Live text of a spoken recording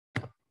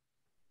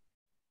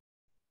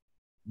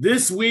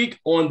This week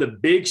on The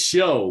Big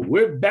Show,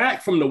 we're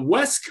back from the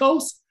West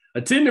Coast,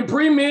 attending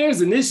premieres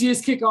and this year's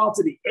kickoff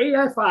to the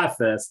AFI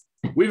Fest.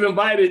 We've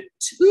invited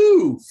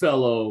two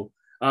fellow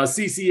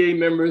CCA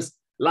members,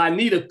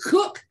 Lonita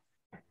Cook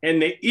and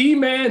the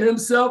E-Man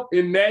himself,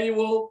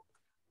 Emmanuel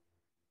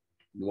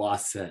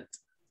Noisette.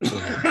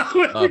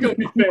 We're going to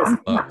be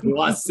fast.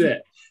 Noisette.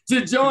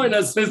 To join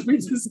us as we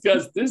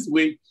discuss this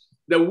week,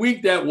 the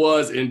week that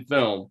was in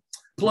film.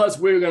 Plus,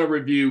 we're going to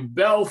review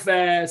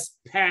Belfast,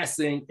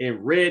 Passing,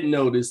 and Red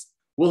Notice.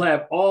 We'll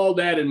have all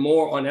that and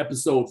more on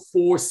episode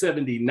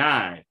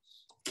 479,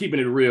 Keeping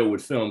It Real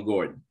with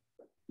FilmGordon.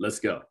 Let's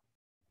go.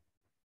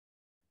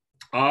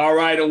 All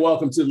right, and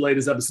welcome to the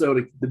latest episode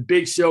of The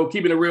Big Show,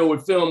 Keeping It Real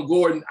with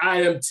FilmGordon.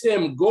 I am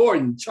Tim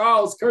Gordon.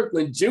 Charles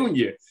Kirkland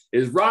Jr.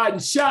 is riding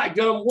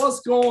shotgun.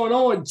 What's going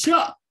on,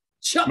 Chuck?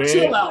 Chuck, man.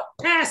 Chill out.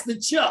 Pass the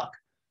Chuck.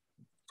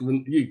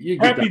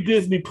 Happy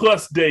Disney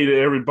Plus Day to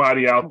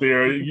everybody out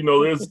there. You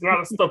know, there's a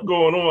lot of stuff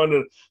going on,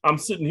 and I'm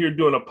sitting here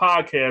doing a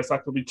podcast. I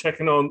could be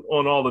checking on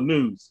all the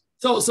news.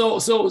 So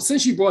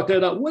since you brought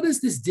that up, what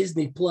does this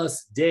Disney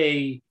Plus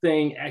Day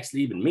thing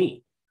actually even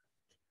mean?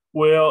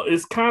 Well,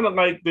 it's kind of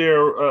like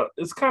their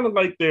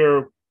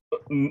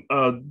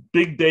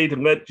big day to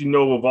let you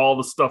know of all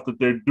the stuff that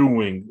they're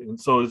doing, and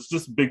so it's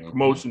just a big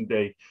promotion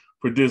day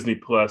for Disney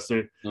Plus.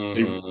 They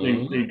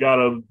got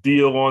a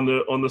deal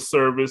on the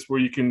service where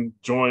you can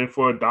join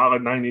for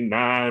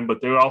 $1.99, but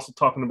they're also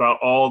talking about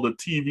all the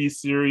TV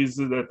series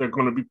that they're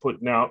going to be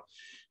putting out,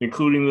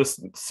 including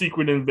this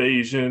Secret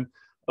Invasion,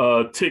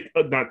 Ironheart,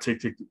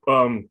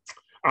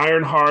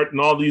 and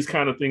all these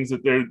kind of things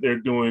that they're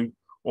doing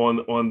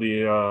on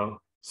the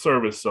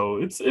service. So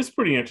it's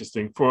pretty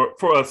interesting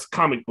for us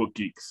comic book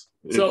geeks.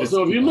 So if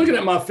you're looking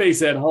at my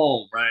face at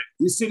home, right?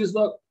 You see this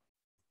look?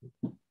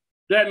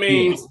 That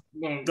means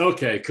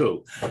okay,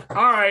 cool. All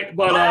right,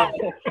 but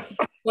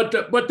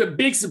the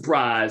big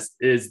surprise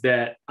is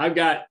that I've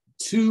got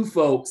two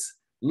folks.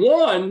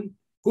 One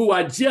who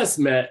I just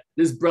met,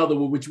 this brother,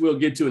 which we'll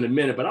get to in a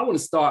minute. But I want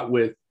to start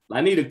with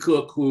Lonita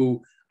Cook,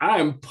 who I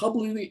am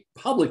publicly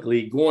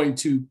going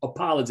to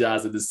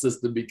apologize to the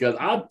sister because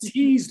I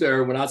teased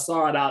her when I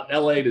saw it out in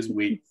LA this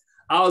week.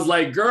 I was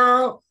like,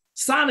 girl,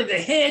 Sonic the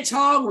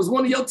Hedgehog was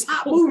one of your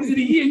top movies of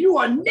the year. You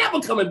are never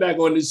coming back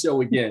on this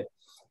show again.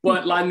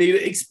 But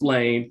Lonita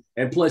explained,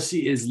 and plus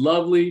she is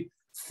lovely,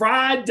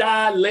 fried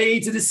dye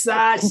laid to the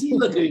side. She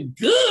looking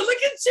good. Look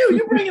at you.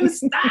 You're bringing the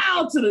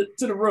style to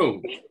the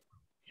room.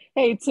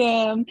 Hey,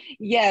 Tim.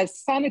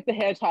 Yes, Sonic the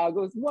Hedgehog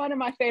was one of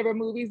my favorite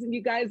movies, and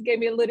you guys gave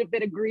me a little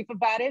bit of grief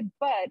about it,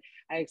 but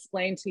I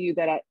explained to you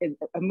that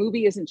a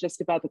movie isn't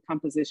just about the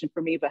composition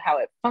for me, but how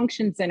it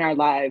functions in our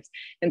lives,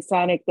 and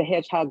Sonic the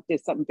Hedgehog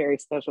did something very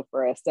special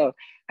for us, so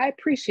I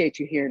appreciate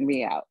you hearing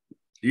me out.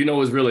 You know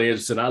what's really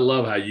interesting? I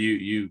love how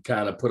you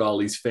kind of put all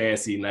these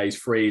fancy, nice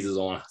phrases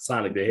on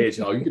Sonic the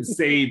Hedgehog. You can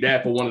save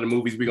that for one of the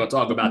movies we're gonna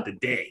talk about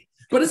today.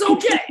 But it's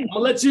okay. I'm gonna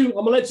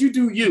let you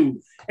do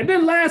you. And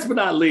then last but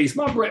not least,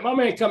 my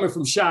man coming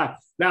from Chi.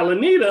 Now,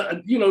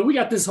 Lonita, you know, we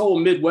got this whole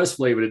Midwest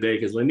flavor today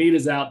because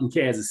Lonita's out in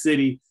Kansas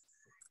City.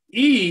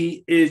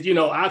 E is, you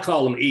know, I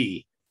call him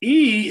E.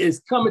 E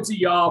is coming to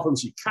y'all from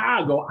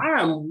Chicago.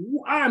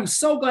 I'm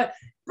so glad.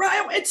 Bro,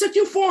 it took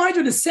you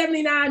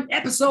 479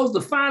 episodes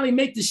to finally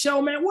make the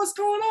show, man. What's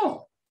going on?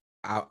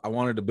 I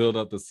wanted to build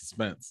up the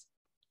suspense.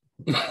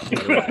 I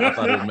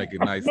thought it would make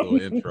a nice little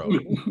intro.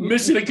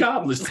 Mission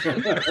accomplished.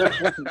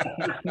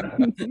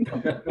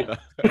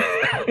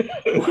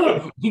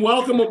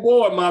 Welcome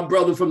aboard, my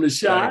brother from the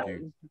shop.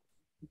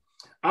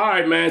 All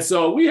right, man.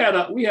 So we had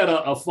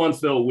a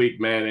fun-filled week,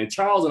 man. And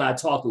Charles and I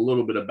talked a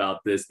little bit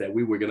about this, that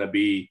we were going to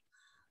be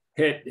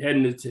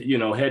heading to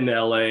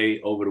LA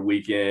over the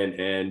weekend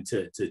and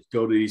to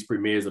go to these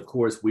premieres. Of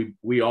course,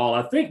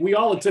 I think we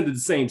all attended the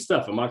same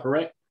stuff. Am I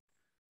correct?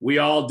 We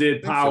all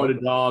did Power the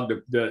Dog.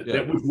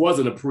 That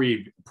wasn't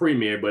a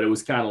premiere, but it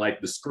was kind of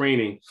like the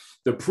screening.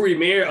 The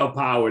premiere of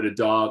Power the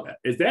Dog.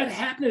 Is that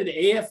happening at the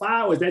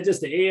AFI or is that just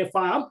the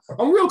AFI?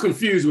 I'm real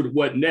confused with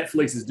what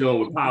Netflix is doing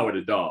with Power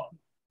the Dog.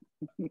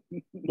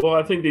 Well,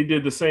 I think they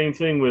did the same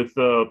thing with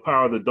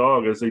Power the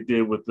Dog as they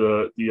did with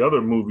the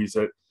other movies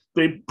that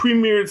they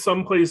premiered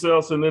someplace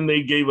else and then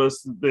they gave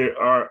us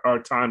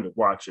our time to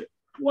watch it.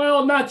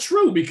 Well, not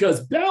true, because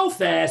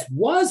Belfast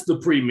was the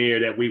premiere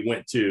that we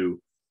went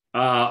to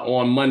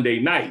on Monday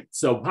night.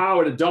 So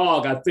Power the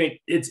Dog, I think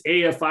its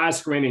AFI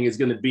screening is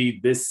going to be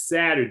this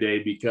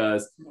Saturday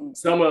because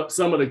some of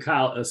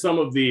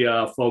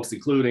the folks,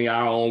 including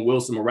our own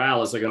Wilson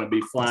Morales, are going to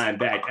be flying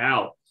back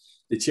out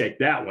to check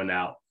that one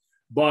out.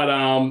 But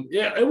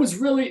yeah, it was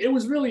really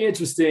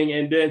interesting.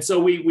 And then so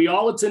we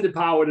all attended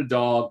Power the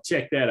Dog,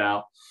 check that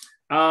out.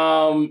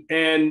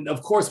 And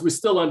of course, we're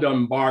still under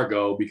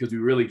embargo because we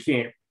really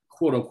can't,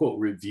 quote unquote,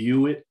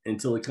 review it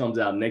until it comes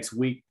out next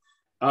week.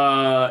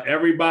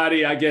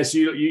 Everybody, I guess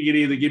you can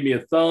either give me a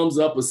thumbs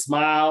up, a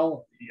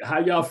smile. How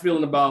y'all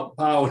feeling about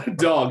Power the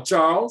Dog,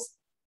 Charles?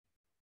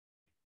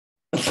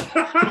 I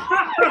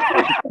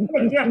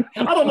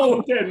don't know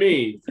what that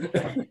means. It's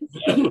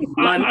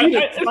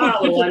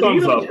a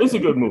thumbs up. It's a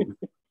good movie.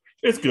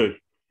 It's good.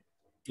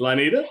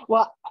 Lonita?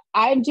 Well,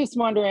 I'm just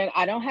wondering,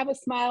 I don't have a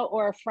smile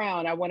or a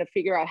frown. I want to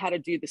figure out how to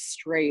do the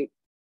straight.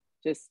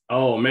 Just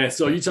Oh man,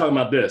 so you talking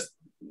about this?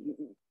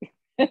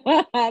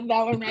 that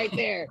one right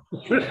there.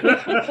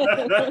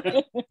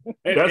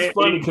 That's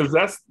funny because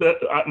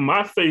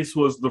my face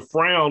was the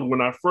frown when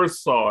I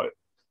first saw it.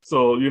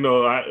 So I'm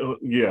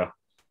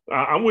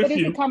with But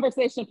you. it's a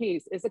conversation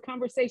piece. It's a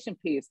conversation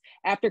piece.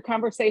 After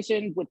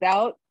conversation,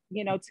 without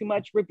too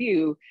much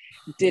review,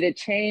 did it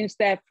change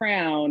that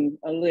frown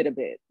a little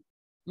bit?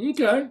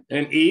 Okay,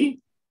 and E.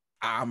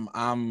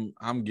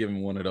 I'm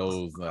giving one of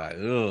those like,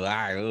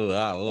 like,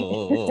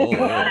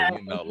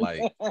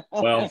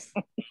 well,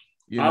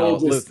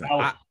 listen,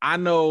 I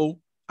know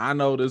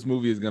this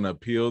movie is gonna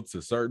appeal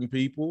to certain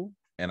people,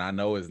 and I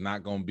know it's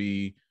not gonna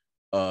be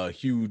a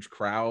huge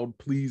crowd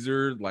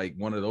pleaser, like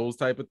one of those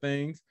type of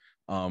things.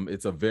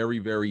 It's a very,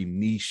 very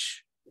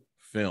niche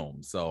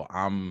film, so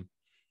I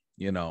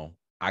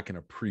can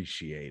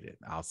appreciate it.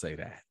 I'll say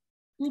that.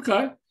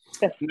 Okay,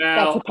 that's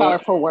a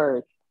powerful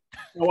word.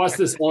 Watch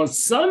this. On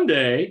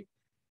Sunday,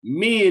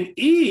 me and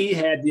E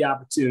had the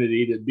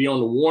opportunity to be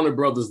on the Warner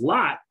Brothers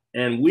lot,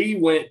 and we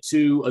went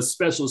to a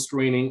special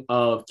screening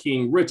of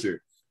King Richard,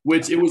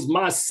 which it was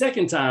my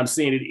second time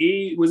seeing it.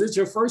 E, was it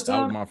your first time?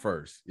 That was my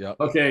first. Yep.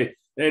 Okay.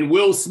 And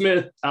Will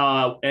Smith,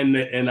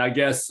 and I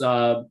guess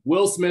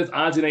Will Smith,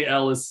 Anjanae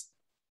Ellis,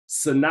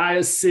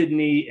 Sanaya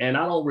Sidney, and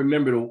I don't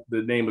remember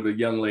the name of the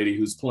young lady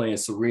who's playing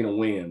Serena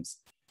Williams,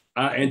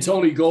 and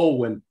Tony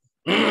Goldwyn,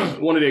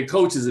 one of their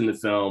coaches in the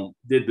film,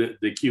 did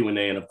the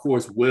Q&A. And of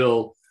course,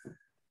 Will,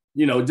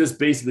 just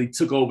basically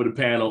took over the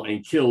panel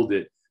and killed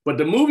it. But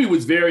the movie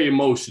was very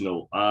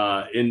emotional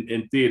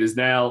in theaters.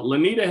 Now,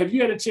 Lonita, have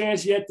you had a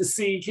chance yet to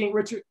see King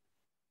Richard?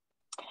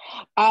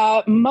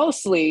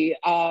 Mostly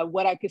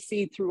what I could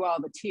see through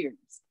all the tears.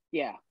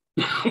 Yeah.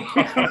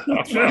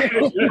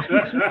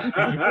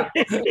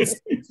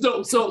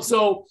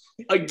 So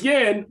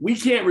again, we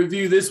can't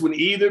review this one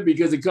either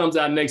because it comes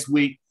out next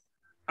week.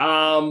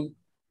 How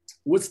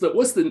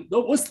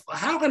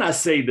can I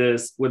say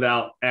this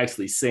without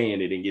actually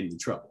saying it and getting in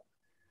trouble?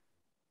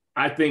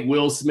 I think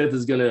Will Smith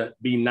is going to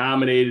be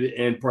nominated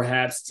and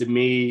perhaps, to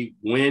me,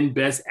 win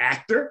Best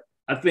Actor.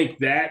 I think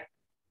that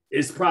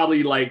is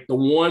probably like the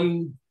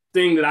one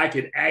thing that I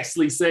could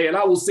actually say, and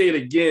I will say it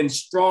again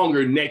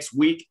stronger next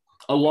week,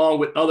 along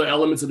with other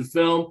elements of the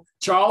film.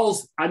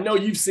 Charles, I know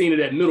you've seen it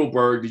at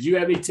Middleburg. Did you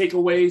have any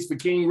takeaways for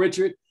King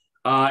Richard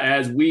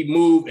as we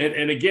move?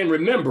 And again,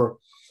 remember,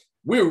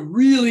 we're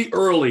really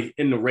early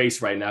in the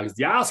race right now because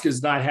the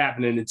Oscars not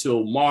happening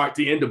until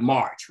the end of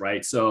March,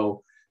 right?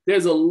 So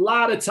there's a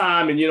lot of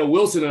time. And,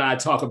 Wilson and I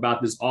talk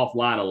about this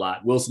offline a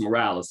lot, Wilson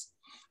Morales.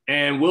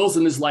 And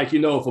Wilson is like,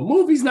 if a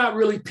movie's not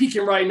really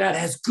peaking right now,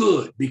 that's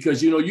good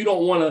because, you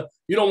don't want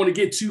to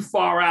get too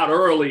far out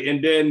early.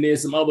 And then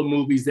there's some other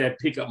movies that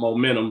pick up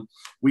momentum.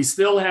 We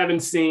still haven't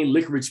seen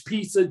Licorice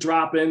Pizza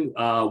dropping.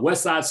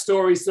 West Side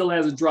Story still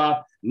hasn't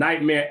dropped.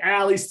 Nightmare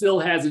Alley still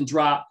hasn't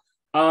dropped.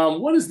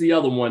 What is the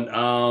other one?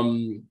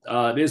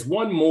 There's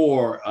one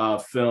more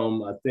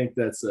film. I think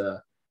that's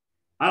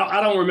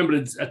I don't remember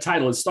the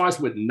title. It starts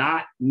with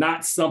not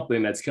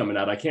something that's coming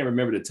out. I can't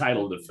remember the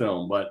title of the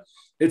film, but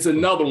it's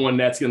another one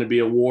that's going to be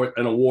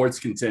an awards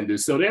contender.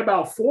 So there are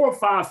about 4 or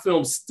 5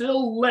 films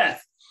still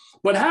left.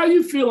 But how are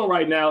you feeling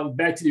right now?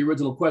 Back to the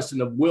original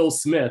question of Will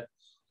Smith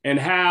and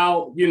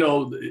how,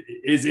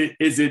 is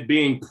it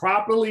being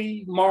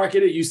properly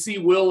marketed? You see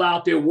Will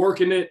out there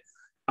working it.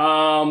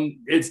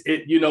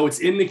 It's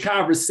in the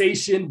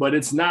conversation, but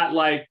it's not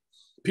like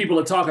people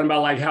are talking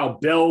about like how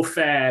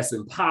Belfast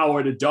and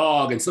Power the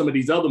Dog and some of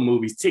these other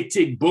movies, Tick,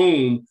 Tick,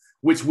 Boom,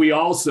 which we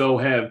also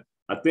have.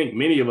 I think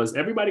many of us,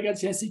 everybody got a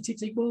chance to see Tick,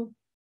 Tick, Boom?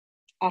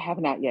 I have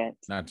not yet.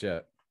 Not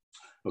yet.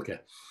 Okay.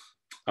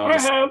 I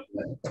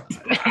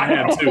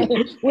have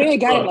too. We ain't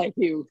got it like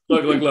you.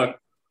 Look.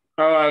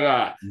 Oh my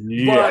God.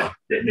 Yeah.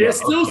 But there's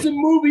still some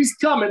movies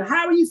coming.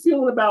 How are you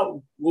feeling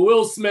about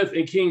Will Smith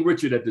and King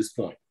Richard at this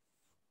point?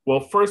 Well,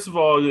 first of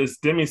all, it's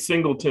Demi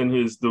Singleton,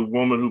 who's the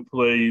woman who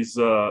plays,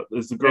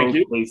 is the girl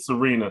who plays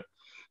Serena.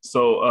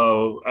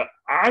 So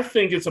I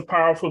think it's a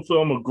powerful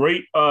film, a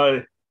great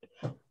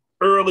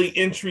early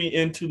entry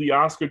into the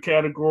Oscar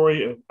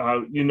category.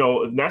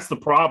 And that's the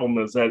problem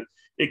is that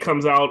it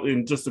comes out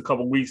in just a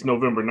couple weeks,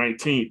 November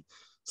 19th.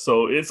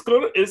 So it's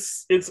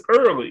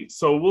early.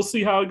 So we'll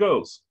see how it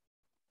goes.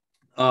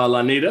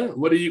 Lonita,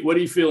 what are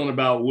you feeling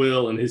about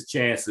Will and his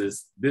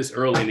chances this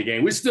early in the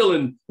game? We're still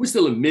in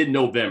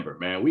mid-November,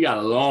 man. We got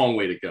a long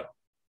way to go.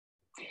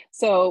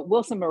 So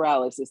Wilson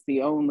Morales is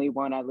the only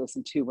one I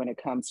listen to when it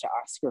comes to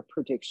Oscar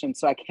predictions.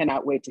 So I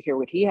cannot wait to hear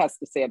what he has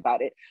to say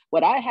about it.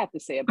 What I have to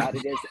say about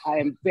it is I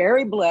am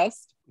very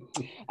blessed.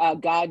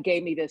 God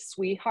gave me this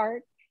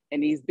sweetheart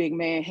and these big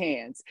man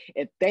hands.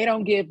 If they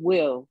don't give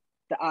Will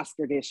the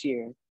Oscar this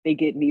year, they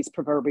get in these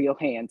proverbial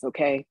hands,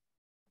 okay?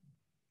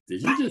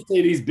 Did you just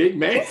say these big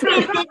men?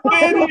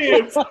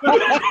 I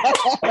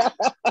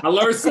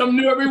learn something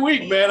new every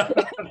week, man.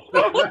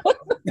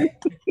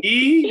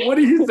 E, what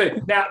do you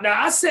think? Now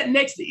I sat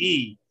next to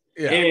E,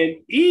 Yeah.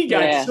 And E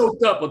got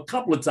choked up a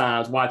couple of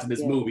times watching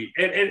this movie.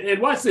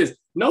 And watch this.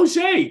 No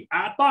shade.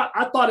 I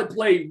thought it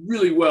played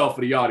really well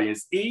for the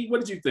audience. E,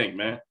 what did you think,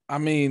 man? I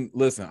mean,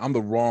 listen, I'm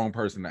the wrong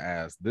person to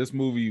ask. This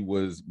movie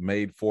was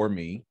made for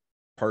me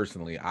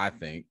personally, I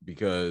think,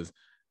 because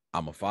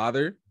I'm a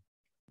father.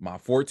 My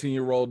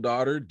 14-year-old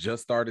daughter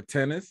just started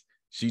tennis.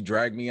 She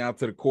dragged me out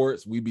to the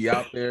courts. We be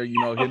out there,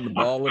 hitting the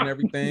ball and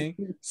everything.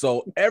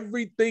 So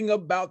everything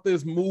about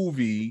this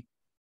movie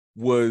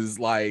was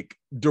like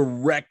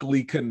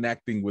directly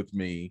connecting with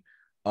me.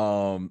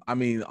 I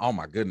mean, oh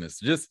my goodness,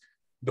 just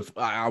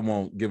I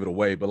won't give it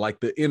away, but like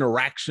the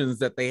interactions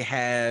that they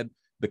had,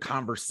 the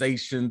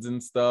conversations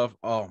and stuff.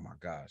 Oh my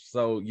gosh.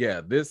 So yeah,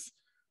 this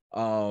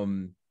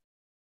was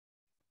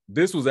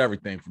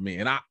everything for me.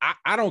 And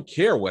I don't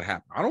care what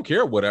happened. I don't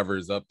care whatever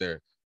is up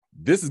there.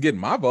 This is getting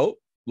my vote.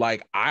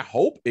 Like, I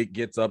hope it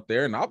gets up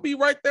there, and I'll be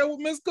right there with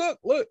Miss Cook.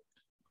 Look,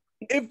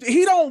 if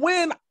he don't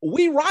win,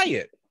 we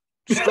riot.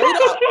 Straight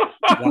up.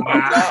 You know what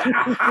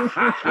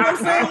I'm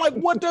saying? Like,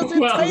 what does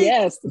it take?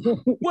 Yes.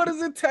 What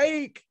does it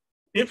take?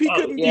 If he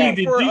couldn't get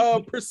it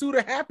for Pursuit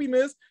of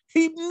Happiness,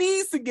 he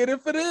needs to get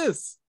it for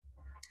this.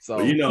 So,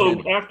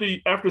 so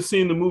after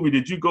seeing the movie,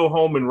 did you go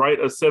home and write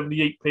a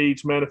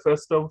 78-page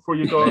manifesto for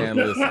your daughter? Man,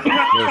 listen.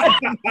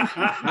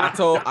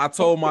 I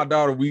told my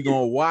daughter we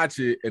gonna watch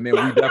it, and then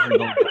we definitely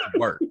gonna get to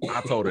work. I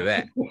told her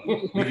that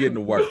we getting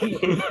to work.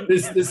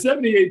 The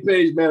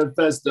 78-page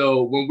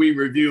manifesto. When we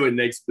review it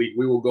next week,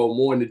 we will go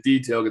more into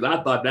detail because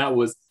I thought that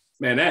was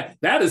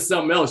that is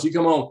something else. You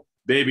come on,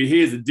 baby.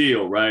 Here's the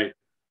deal, right?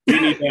 We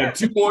need to have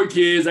 2 more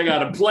kids. I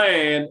got a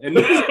plan. And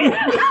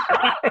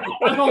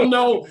I don't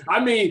know.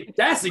 I mean,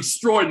 that's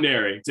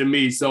extraordinary to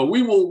me. So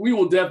we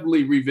will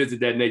definitely revisit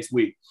that next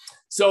week.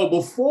 So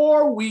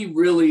before we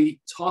really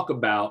talk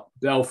about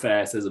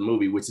Belfast as a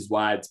movie, which is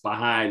why it's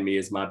behind me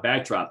as my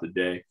backdrop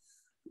today,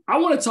 I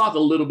want to talk a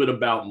little bit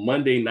about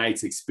Monday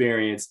night's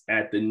experience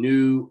at the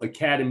new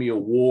Academy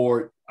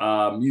Award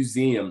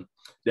Museum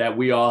that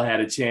we all had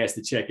a chance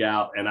to check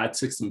out. And I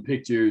took some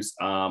pictures.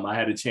 I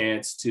had a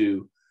chance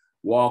to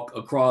walk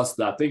across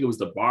I think it was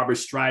the Barbra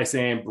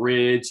Streisand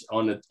Bridge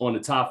on the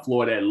top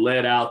floor that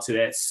led out to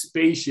that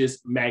spacious,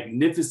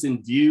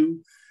 magnificent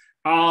view.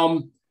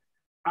 I'm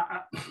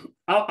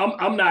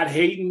not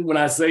hating when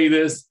I say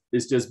this.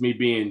 It's just me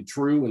being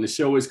true. And the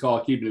show is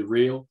called Keeping It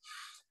Real.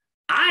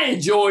 I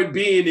enjoyed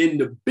being in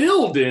the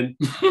building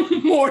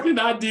more than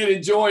I did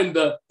enjoying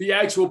the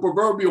actual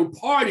proverbial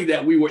party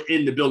that we were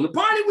in the building. The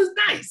party was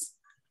nice.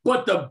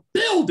 But the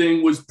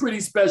building was pretty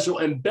special.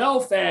 And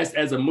Belfast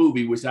as a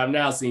movie, which I've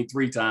now seen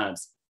 3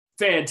 times,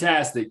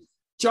 fantastic.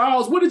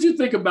 Charles, what did you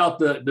think about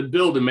the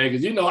building, man?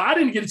 Because, I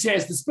didn't get a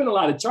chance to spend a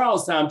lot of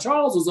Charles time.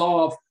 Charles was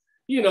off,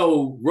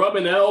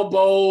 rubbing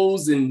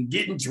elbows and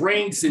getting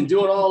drinks and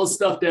doing all the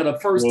stuff that a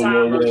first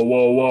time.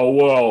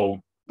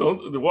 Whoa.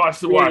 Don't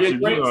watch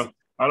it.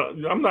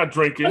 I'm not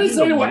drinking. I didn't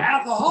say they were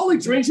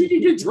alcoholic drinks. You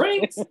can get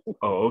drinks.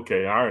 Oh,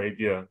 okay. All right.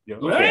 Yeah.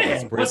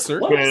 Okay.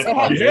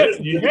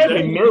 You had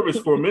me nervous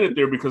for a minute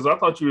there because I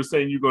thought you were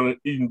saying you're going to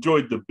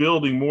enjoy the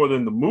building more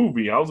than the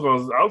movie. I was going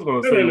to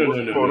say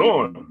what's going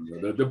on.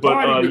 The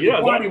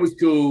party was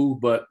cool,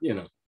 but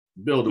the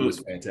building was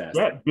fantastic.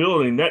 That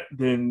building,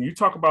 then you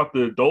talk about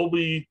the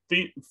Dolby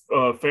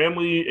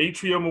family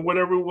atrium or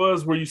whatever it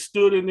was, where you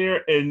stood in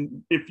there,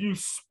 and if you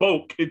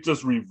spoke, it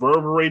just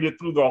reverberated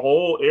through the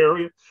whole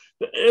area.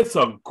 It's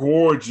a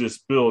gorgeous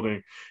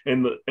building,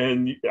 and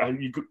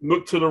you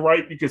look to the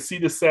right, you can see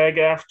the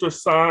SAG-AFTRA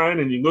sign,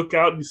 and you look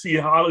out and you see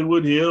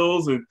Hollywood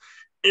Hills, and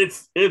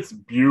it's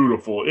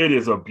beautiful. It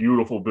is a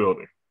beautiful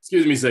building.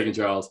 Excuse me a second,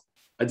 Charles.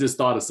 I just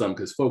thought of something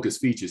because Focus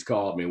Features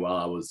called me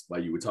while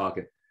you were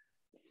talking.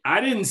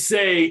 I didn't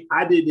say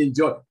I didn't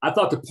enjoy. I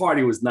thought the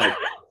party was nice.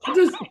 I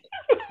just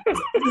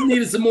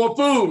needed some more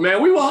food,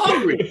 man. We were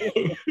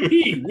hungry.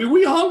 Were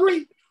we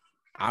hungry?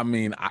 I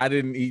mean, I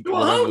didn't eat the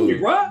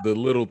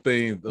little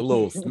things, the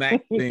little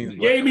snack things.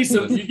 You gave me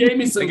some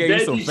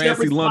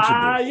fancy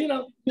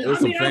Lunchables. There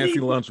was some fancy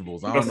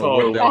Lunchables. I don't know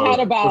what that was. I had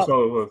about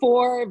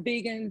 4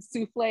 vegan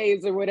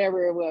souffles or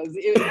whatever it was.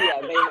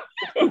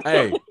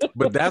 Hey,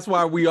 but that's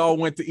why we all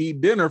went to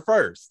eat dinner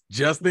first,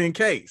 just in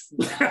case.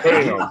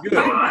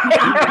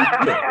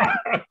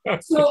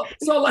 So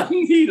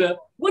Lonita,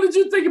 what did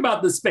you think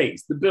about the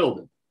space, the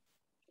building?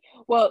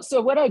 Well,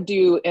 so what I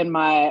do in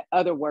my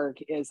other work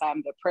is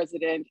I'm the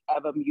president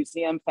of a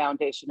museum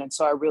foundation. And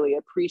so I really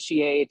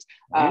appreciate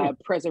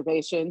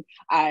preservation.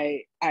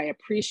 I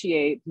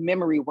appreciate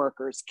memory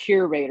workers,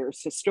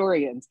 curators,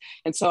 historians.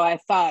 And so I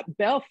thought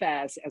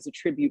Belfast, as a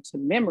tribute to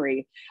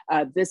memory,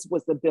 this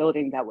was the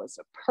building that was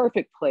a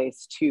perfect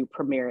place to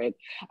premiere it.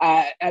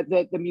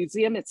 The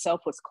museum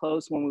itself was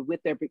closed when we went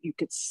there, but you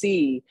could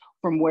see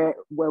from where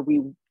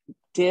we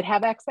did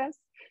have access,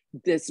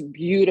 this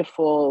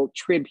beautiful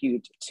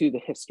tribute to the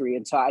history.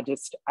 And so I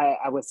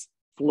was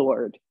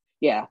floored.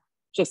 Yeah,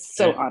 just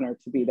so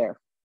honored to be there.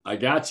 I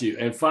got you.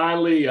 And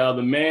finally,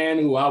 the man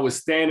who I was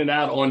standing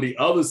out on the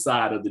other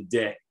side of the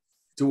deck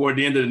toward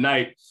the end of the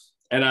night.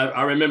 And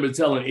I remember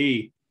telling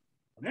E,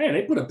 Man,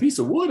 they put a piece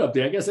of wood up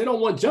there. I guess they don't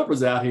want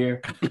jumpers out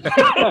here. I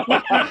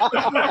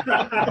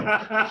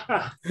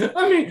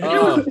mean,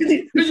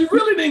 because you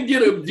really didn't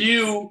get a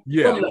view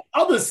from the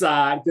other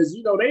side because,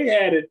 you know, they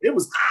had it. It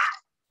was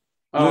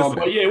hot.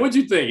 But yeah, what'd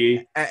you think,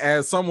 E?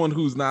 As someone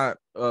who's not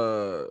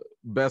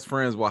best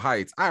friends with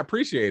heights, I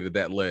appreciated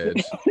that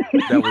ledge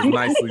that was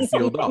nicely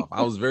sealed off.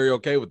 I was very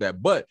okay with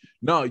that. But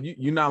no,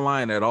 you're not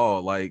lying at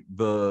all. Like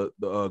the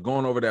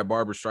going over that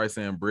Barbara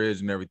Streisand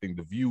bridge and everything,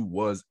 the view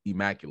was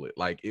immaculate.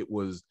 Like it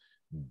was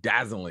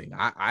dazzling.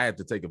 I had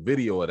to take a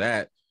video of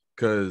that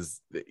because,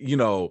 you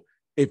know,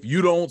 if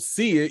you don't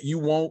see it, you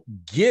won't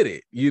get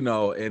it, you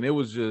know. And it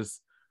was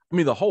just, I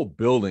mean, the whole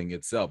building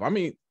itself. I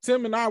mean,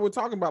 Tim and I were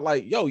talking about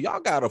like, yo, y'all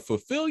got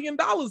 $1 billion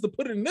to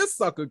put in this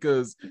sucker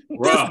because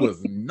this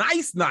was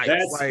nice.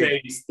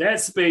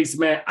 That space,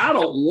 man. I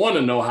don't want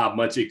to know how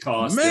much it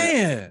costs,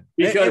 man.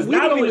 Because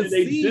not only did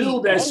they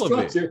build that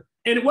structure,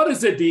 and what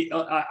is it?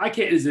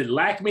 Is it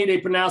LACME? They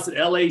pronounce it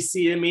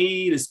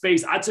LACME. The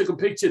space. I took a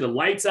picture of the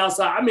lights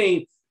outside. I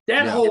mean,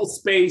 that whole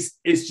space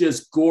is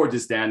just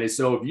gorgeous down there.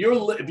 So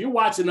if you're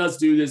watching us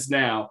do this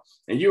now,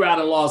 and you're out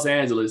in Los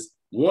Angeles,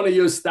 one of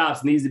your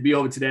stops needs to be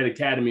over to that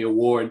Academy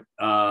Award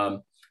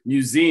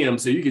museum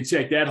so you can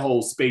check that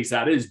whole space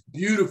out. It is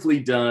beautifully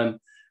done.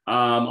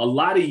 A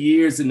lot of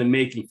years in the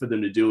making for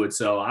them to do it.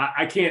 So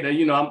I can't,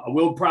 you know,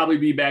 we'll probably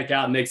be back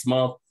out next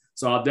month.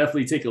 So I'll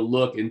definitely take a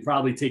look and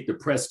probably take the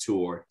press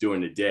tour during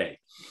the day.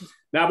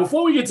 Now,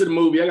 before we get to the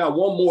movie, I got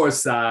one more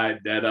aside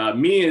that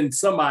me and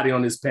somebody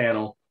on this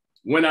panel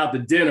went out to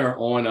dinner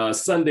on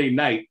Sunday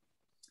night.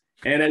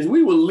 And as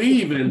we were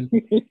leaving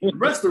the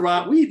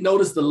restaurant, we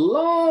noticed a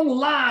long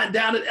line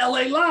down at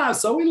LA Live.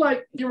 So we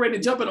like get ready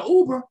to jump in an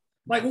Uber.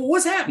 Like, well,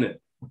 what's happening?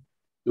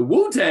 The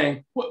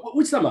Wu-Tang? What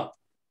you talking about?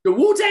 The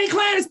Wu-Tang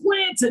Clan is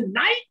playing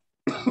tonight?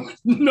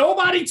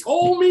 Nobody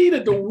told me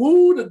that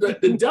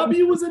the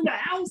W was in the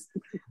house.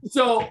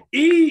 So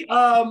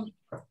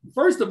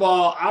first of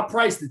all, I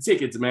priced the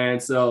tickets, man.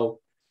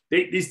 So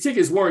these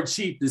tickets weren't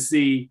cheap to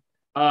see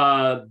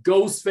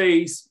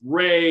Ghostface,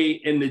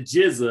 Ray, and the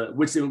Jizza,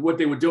 which is what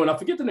they were doing. I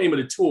forget the name of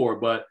the tour,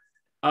 but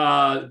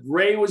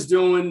Ray was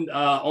doing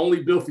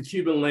Only Built for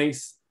Cuban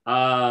Links.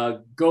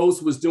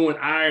 Ghost was doing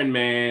Iron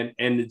Man,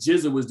 and the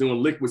Jizza was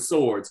doing Liquid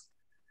Swords.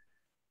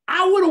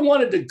 I would have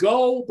wanted to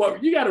go,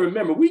 but you got to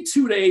remember, we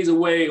 2 days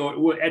away,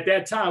 or at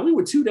that time, we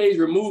were 2 days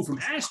removed from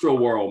Astro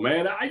World,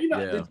 man.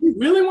 Did you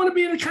really want to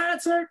be in a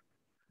concert?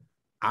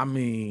 I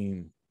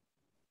mean,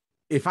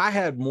 if I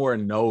had more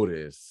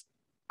notice,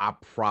 I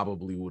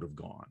probably would have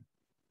gone.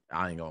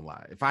 I ain't gonna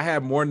lie. If I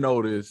had more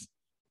notice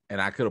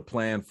and I could have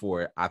planned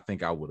for it, I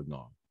think I would have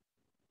gone.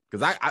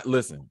 Because I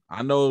listen,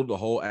 I know the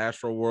whole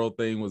Astro World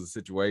thing was a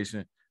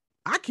situation.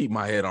 I keep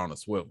my head on a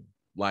swivel,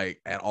 like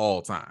at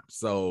all times.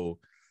 So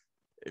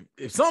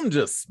if something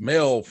just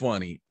smelled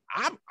funny,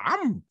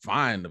 I'm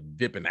fine of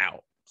dipping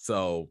out.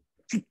 So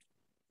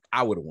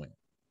I would have went.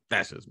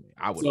 That's just me.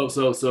 I would.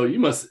 So you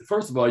must,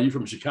 first of all, you're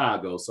from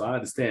Chicago, so I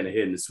understand the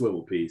head and the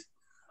swivel piece.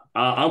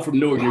 I'm from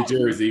Newark, New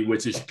Jersey,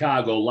 which is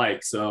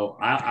Chicago-like. So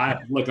I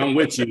look, I'm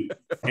with you.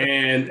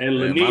 And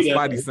Lonita,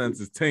 my spidey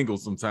senses tingle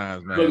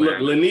sometimes, man. Look,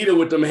 Lonita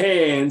with them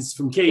hands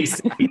from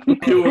KC.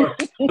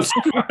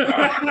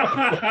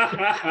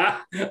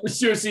 I'm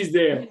sure she's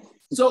there.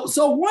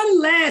 So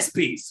one last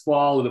piece for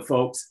all of the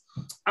folks.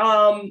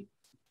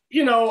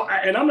 You know,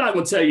 and I'm not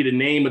going to tell you the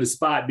name of the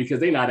spot because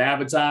they're not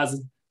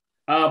advertising.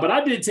 But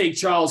I did take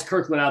Charles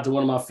Kirkland out to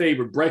one of my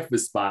favorite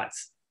breakfast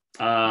spots.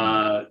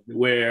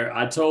 Where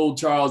I told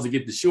Charles to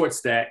get the short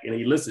stack and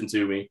he listened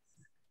to me.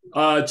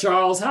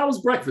 Charles, how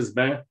was breakfast,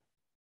 man?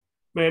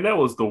 Man, that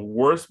was the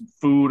worst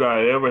food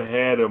I ever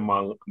had in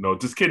my. No,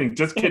 just kidding.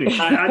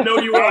 I know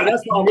you are.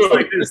 That's why I was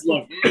like this.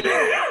 Look,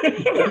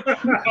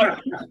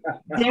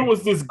 there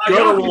was this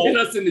guttural. Get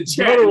us in the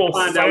chat and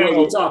find out what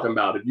we're talking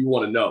about if you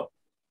want to know.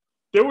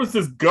 There was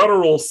this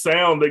guttural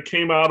sound that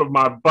came out of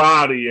my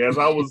body as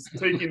I was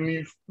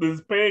taking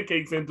these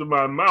pancakes into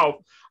my mouth.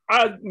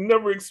 I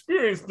never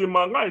experienced in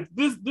my life.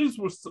 These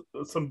were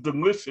some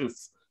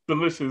delicious,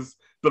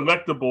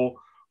 delectable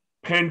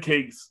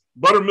pancakes,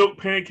 buttermilk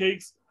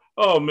pancakes.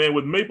 Oh man,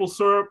 with maple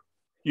syrup.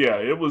 Yeah,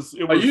 it was.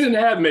 Oh, you didn't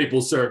have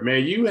maple syrup,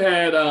 man. You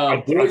had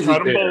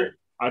boysenberry.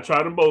 I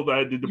tried them both.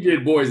 I did the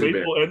maple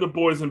and the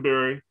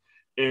boysenberry.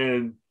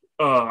 And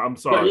I'm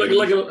sorry.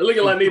 Look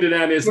at Lonita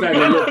down there smacking.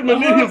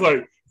 Lonita's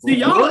like, see,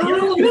 y'all, you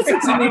don't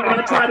listen to me when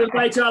I try to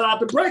invite y'all out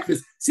to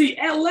breakfast. See,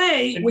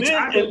 LA, and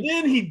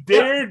then he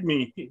dared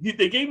me. He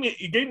gave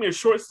me a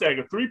short stack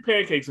of 3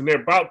 pancakes, and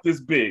they're about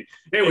this big.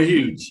 They were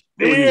huge.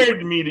 He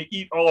dared me to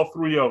eat all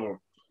 3 of them.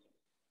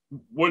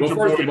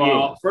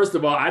 First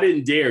of all, I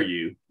didn't dare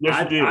you.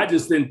 Yes, you did. I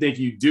just didn't think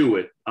you'd do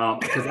it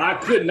because I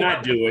could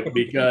not do it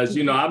because,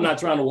 you know, I'm not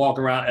trying to walk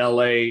around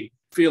LA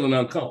feeling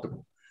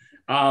uncomfortable.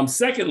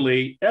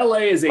 Secondly, LA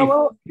is a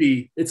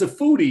foodie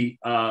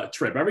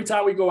trip. Every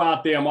time we go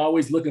out there, I'm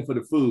always looking for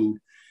the food.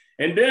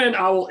 And then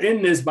I will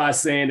end this by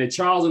saying that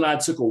Charles and I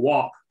took a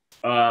walk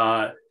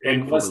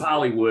in West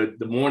Hollywood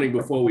the morning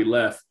before we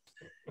left.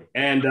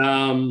 And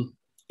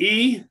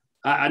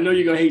I know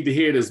you're gonna hate to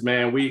hear this,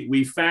 man.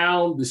 We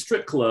found the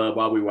strip club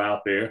while we were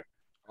out there.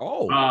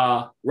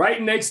 Oh,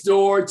 right next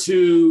door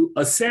to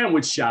a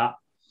sandwich shop.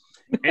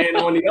 And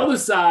on the other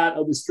side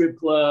of the strip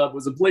club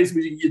was a place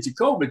where you can get your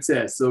COVID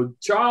test. So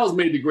Charles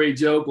made the great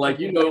joke, like,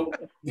 you know,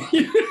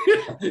 you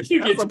get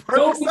your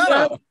COVID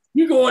test,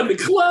 you go in the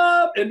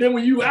club, and then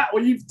when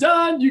you've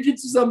done, you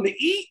get you something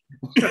to eat.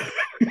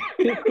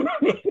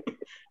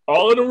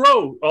 All in a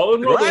row.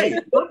 Right.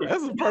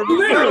 That's a perfect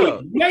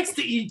literally next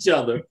to each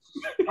other.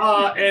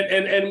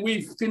 And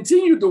we've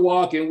continued to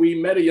walk, and we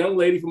met a young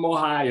lady from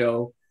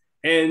Ohio.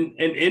 And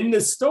in the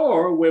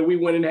store where we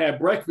went and had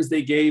breakfast,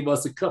 they gave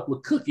us a couple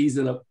of cookies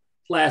in a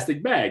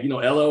plastic bag. You know,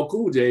 LL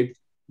Cool J,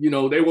 you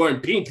know, they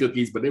weren't pink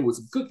cookies, but they were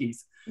some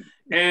cookies.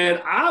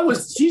 And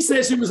she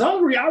said she was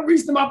hungry. I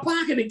reached in my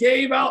pocket and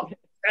gave out,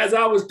 as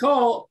I was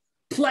called,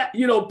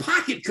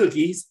 pocket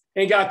cookies,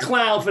 and got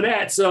clowned for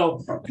that.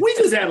 So we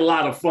just had a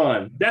lot of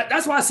fun.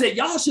 That's why I said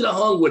y'all should have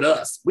hung with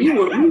us. We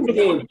were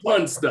doing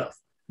fun stuff.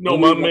 No,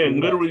 my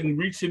man literally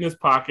reached in his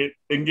pocket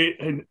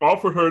and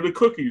offered her the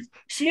cookies.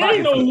 She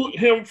ain't know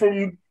him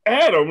from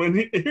Adam, and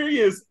here he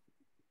is.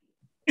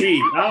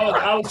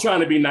 I was trying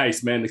to be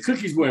nice, man. The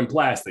cookies were in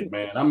plastic,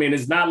 man. I mean,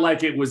 it's not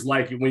like it was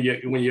like when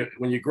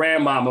your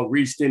grandmama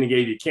reached in and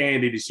gave you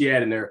candy that she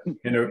had in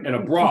a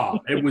bra.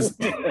 It was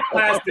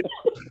plastic.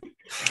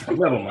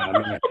 Never mind,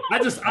 man.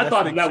 I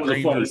thought that was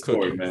a funny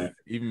story, man.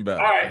 Even better.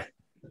 All right.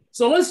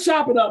 So let's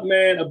chop it up,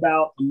 man,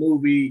 about a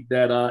movie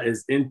that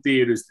is in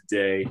theaters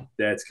today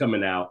that's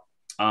coming out.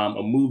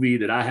 A movie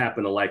that I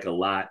happen to like a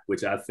lot,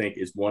 which I think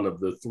is one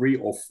of the 3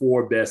 or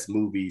 4 best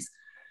movies.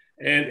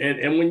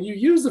 And when you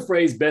use the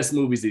phrase best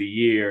movies of the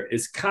year,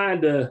 it's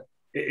kind of,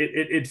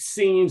 it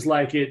seems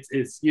like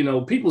it's, you know,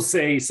 people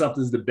say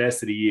something's the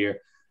best of the year.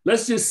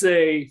 Let's just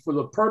say for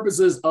the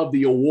purposes of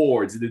the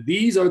awards, that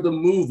these are the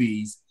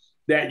movies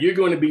that you're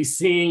going to be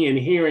seeing and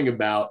hearing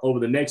about over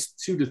the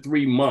next 2 to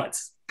 3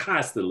 months.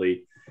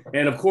 Constantly.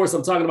 And of course,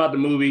 I'm talking about the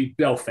movie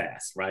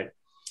Belfast, right?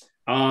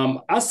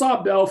 I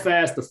saw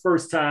Belfast the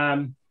first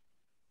time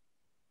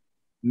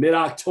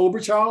mid-October,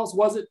 Charles,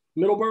 was it?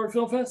 Middleburg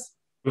Film Fest?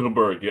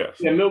 Middleburg, yes.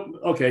 Yeah,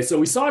 okay, so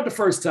we saw it the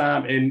first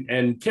time,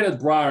 and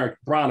Kenneth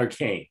Branagh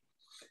came.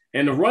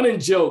 And the running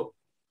joke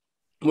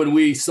when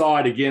we saw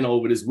it again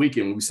over this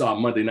weekend, when we saw it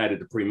Monday night at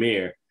the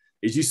premiere,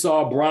 is you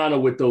saw Branagh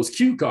with those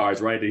cue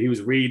cards, right? That he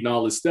was reading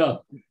all this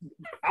stuff.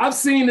 I've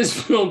seen this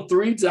film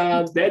 3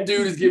 times. That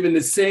dude is giving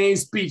the same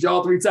speech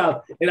all 3 times.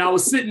 And I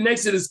was sitting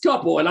next to this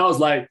couple, and I was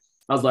like,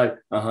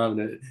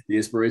 the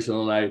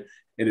inspirational night,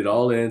 and it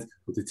all ends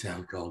with the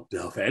town called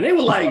Belfast. And they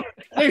were like,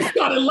 they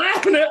started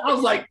laughing at it. I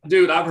was like,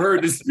 dude, I've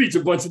heard this speech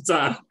a bunch of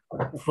times.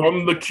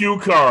 From the cue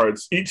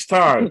cards each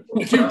time.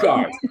 Cue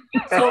cards.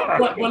 So,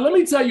 but let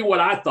me tell you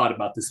what I thought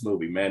about this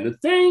movie, man. The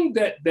thing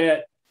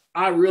that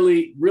I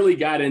really, really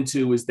got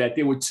into is that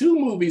there were 2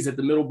 movies at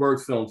the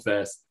Middleburg Film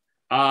Fest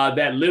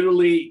that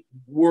literally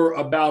were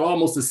about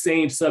almost the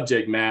same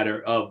subject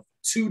matter of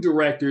 2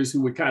 directors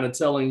who were kind of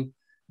telling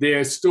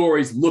their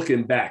stories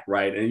looking back,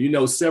 right? And, you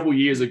know, several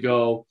years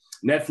ago,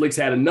 Netflix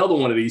had another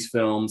one of these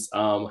films.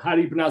 How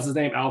do you pronounce his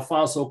name?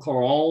 Alfonso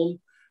Cuarón.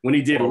 When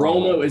he did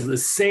Roma, is the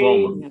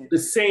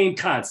same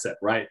concept,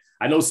 right?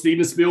 I know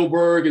Steven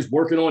Spielberg is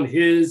working on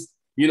his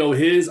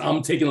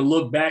I'm taking a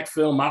look back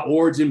film, my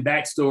origin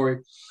backstory.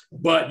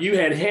 But you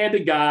had Hand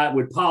of God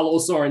with Paolo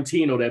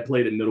Sorrentino that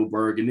played at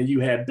Middleburg, and then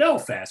you had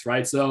Belfast,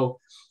 right? So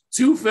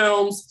 2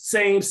 films,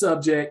 same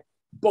subject,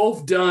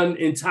 both done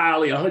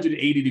entirely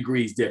 180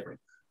 degrees different.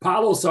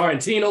 Paolo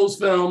Sorrentino's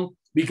film,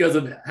 because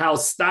of how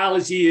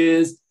stylish he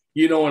is,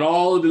 you know, and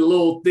all of the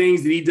little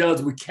things that he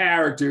does with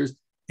characters,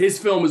 his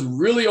film is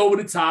really over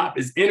the top,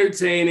 is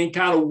entertaining,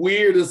 kind of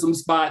weird in some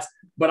spots,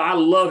 but I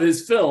love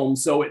his film,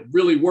 so it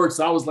really works.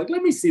 So I was like,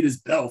 let me see this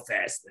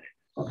Belfast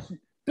thing.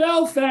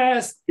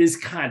 Belfast is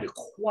kind of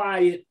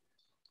quiet.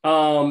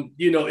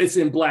 You know, it's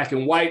in black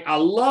and white. I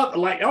love,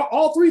 like,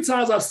 all 3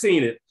 times I've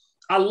seen it,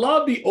 I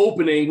love the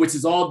opening, which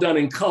is all done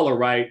in color,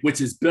 right? Which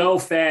is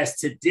Belfast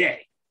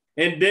today.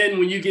 And then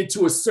when you get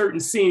to a certain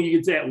scene, you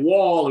get to that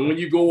wall. And when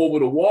you go over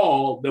the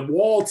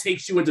wall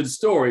takes you into the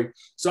story.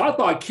 So I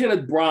thought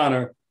Kenneth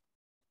Branagh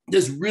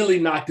just really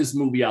knocked this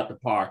movie out the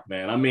park,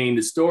 man. I mean,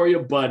 the story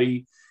of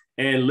Buddy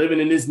and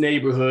living in this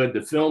neighborhood.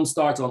 The film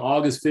starts on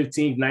August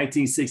 15th,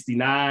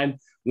 1969,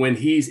 when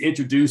he's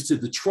introduced to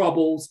the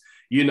Troubles.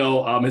 You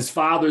know, his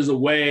father's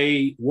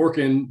away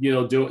working, you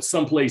know, doing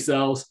someplace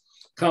else,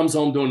 comes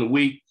home during the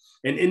week.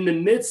 And in the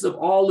midst of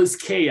all this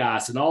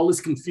chaos and all this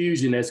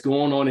confusion that's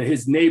going on in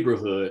his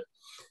neighborhood,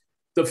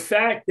 the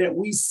fact that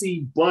we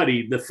see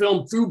Buddy, the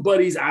film through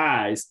Buddy's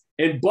eyes,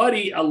 and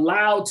Buddy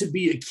allowed to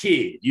be a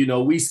kid. You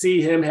know, we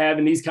see him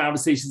having these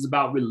conversations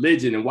about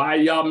religion and why are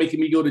y'all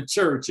making me go to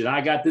church? And I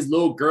got this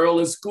little girl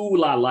in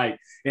school I like,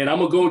 and I'm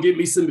gonna go get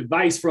me some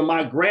advice from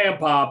my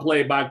grandpa,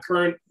 played by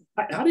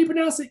how do you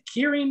pronounce it?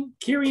 Kieran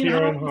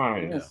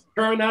Hines.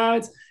 Kieran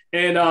Hines.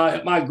 And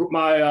my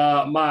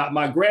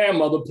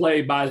grandmother,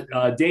 played by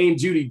Dame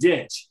Judi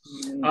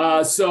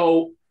Dench.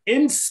 So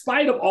in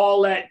spite of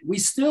all that, we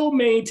still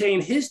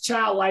maintain his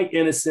childlike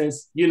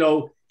innocence. You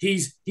know,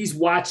 he's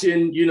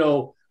watching,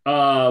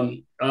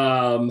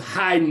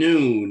 High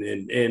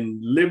Noon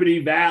and Liberty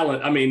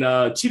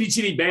Valance. Chitty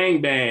Chitty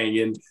Bang Bang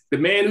and The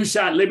Man Who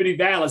Shot Liberty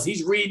Valance.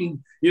 He's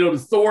reading, the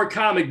Thor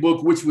comic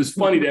book, which was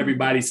funny to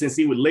everybody since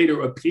he would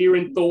later appear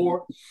in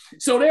Thor.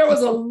 So there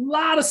was a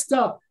lot of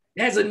stuff.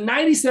 It has a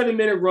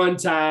 97-minute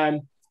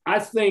runtime. I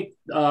think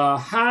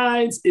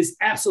Hines is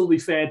absolutely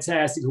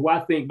fantastic, who I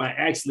think might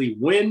actually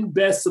win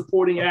Best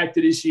Supporting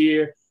Actor this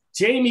year.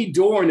 Jamie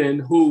Dornan,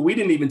 who we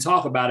didn't even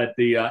talk about at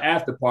the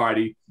after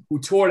party, who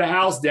tore the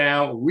house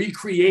down,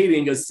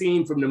 recreating a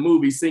scene from the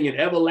movie, singing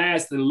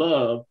Everlasting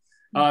Love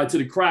to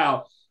the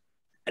crowd.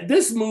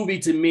 This movie,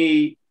 to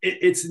me,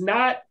 it's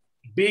not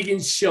big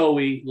and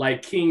showy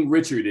like King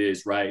Richard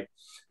is, right?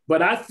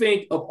 But I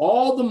think of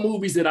all the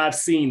movies that I've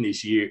seen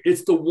this year,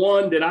 it's the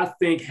one that I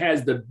think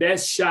has the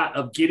best shot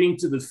of getting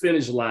to the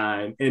finish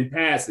line and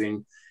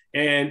passing.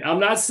 And I'm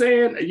not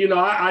saying,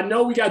 I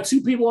know we got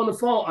two people on the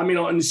phone,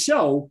 on the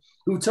show,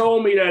 who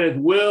told me that if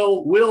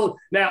Will,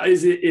 now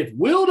is it if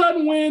Will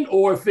doesn't win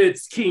or if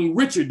it's King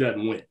Richard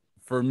doesn't win?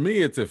 For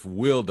me, it's if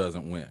Will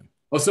doesn't win.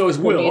 Oh, so it's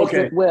Will.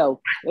 Okay. It's Will.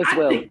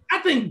 I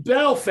think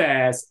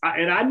Belfast,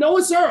 and I know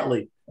it's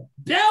early,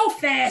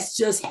 Belfast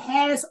just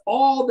has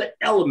all the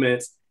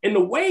elements. And the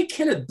way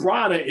Kenneth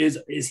Branagh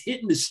is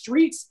hitting the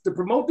streets to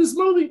promote this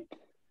movie,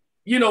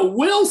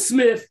 Will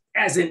Smith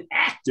as an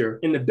actor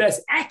in the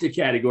Best Actor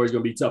category is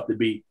going to be tough to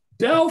beat.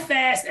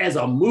 Belfast as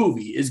a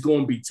movie is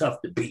going to be tough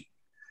to beat.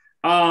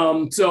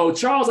 So,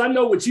 Charles, I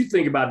know what you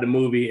think about the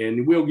movie,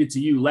 and we'll get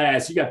to you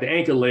last. You got the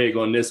anchor leg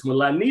on this one.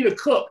 Lonita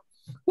Cook,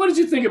 what did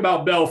you think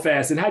about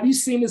Belfast, and have you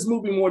seen this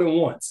movie more than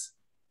once?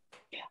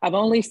 I've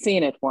only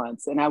seen it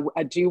once, and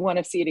I do want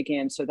to see it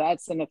again. So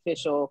that's an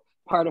official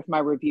part of my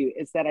review,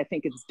 is that I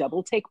think it's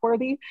double take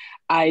worthy.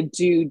 I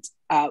do,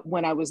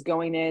 when I was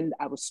going in,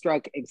 I was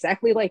struck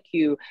exactly like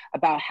you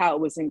about how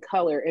it was in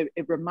color.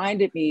 It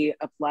reminded me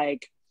of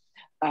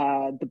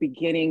the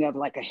beginning of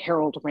like a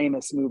Harold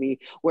Ramis movie,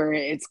 where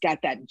it's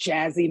got that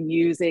jazzy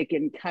music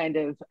and kind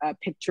of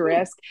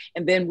picturesque.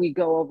 And then we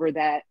go over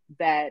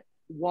that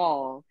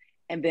wall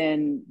and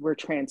then we're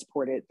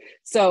transported.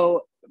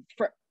 So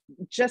for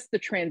just the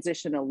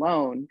transition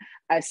alone,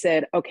 I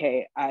said,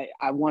 okay,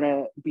 I want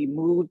to be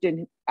moved.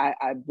 And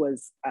I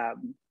was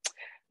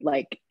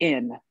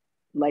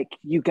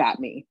you got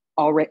me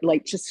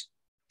already, just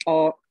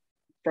all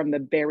from the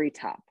very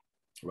top.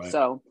 Right.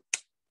 So.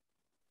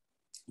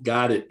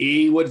 Got it.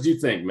 E, what did you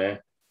think, man?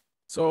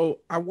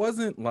 So I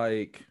wasn't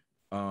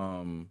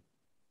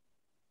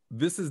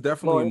this is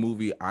definitely a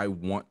movie I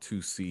want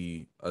to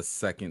see a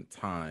second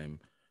time,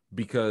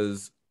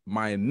 because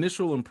my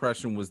initial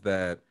impression was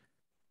that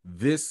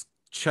this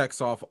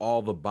checks off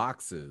all the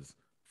boxes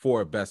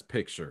for a Best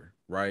Picture,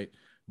 right?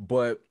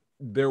 But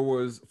there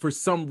was, for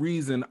some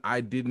reason, I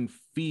didn't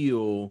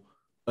feel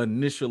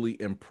initially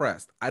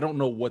impressed. I don't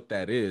know what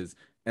that is,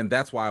 and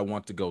that's why I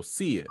want to go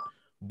see it.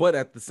 But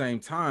at the same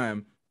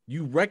time,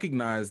 you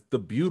recognize the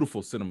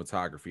beautiful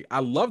cinematography.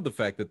 I love the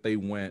fact that they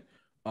went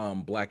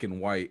black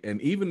and white.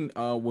 And even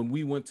when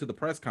we went to the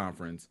press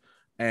conference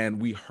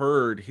and we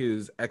heard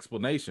his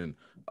explanation,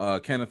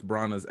 Kenneth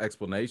Branagh's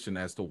explanation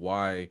as to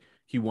why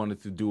he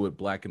wanted to do it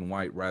black and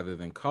white rather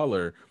than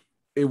color,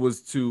 it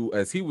was to,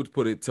 as he would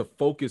put it, to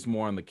focus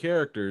more on the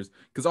characters,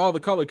 because all the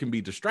color can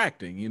be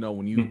distracting.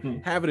 When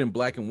you have it in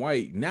black and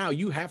white, now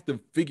you have to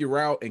figure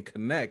out and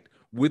connect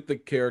with the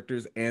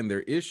characters and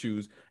their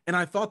issues. And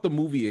I thought the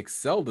movie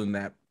excelled in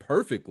that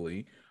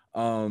perfectly.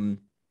 I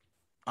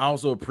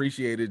also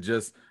appreciated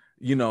just,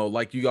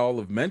 like you all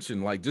have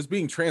mentioned, just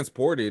being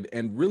transported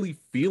and really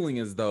feeling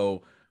as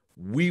though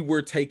we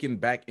were taken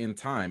back in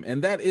time.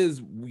 And that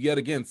is, yet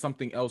again,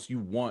 something else you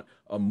want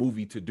a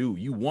movie to do.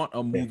 You want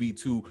a movie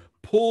to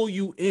pull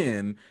you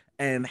in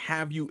and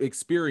have you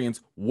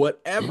experience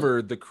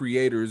whatever the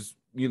creators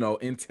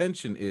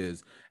intention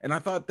is. And I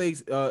thought they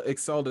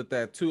excelled at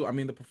that too.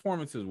 The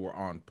performances were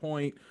on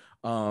point.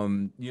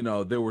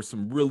 There were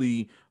some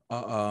really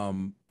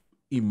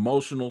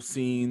emotional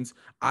scenes.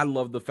 I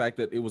love the fact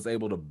that it was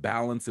able to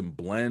balance and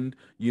blend,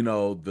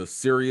 the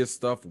serious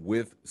stuff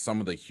with some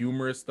of the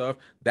humorous stuff.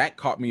 That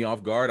caught me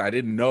off guard. I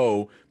didn't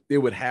know it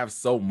would have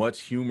so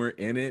much humor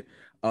in it.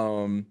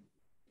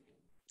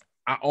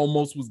 I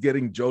almost was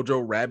getting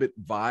Jojo Rabbit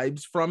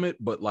vibes from it,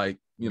 but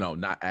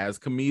not as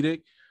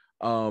comedic.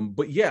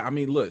 But yeah,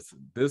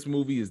 listen, this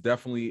movie is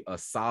definitely a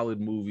solid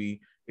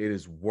movie. It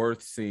is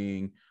worth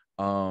seeing.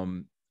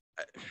 And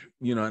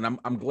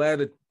I'm glad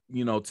that,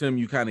 Tim,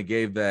 you kind of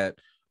gave that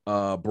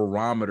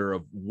barometer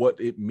of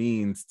what it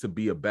means to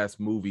be a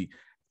best movie.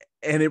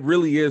 And it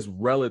really is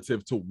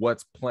relative to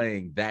what's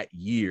playing that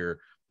year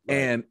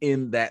and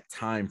in that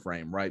time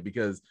frame, right?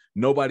 Because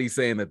nobody's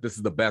saying that this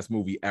is the best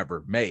movie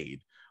ever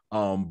made.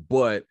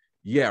 But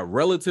yeah,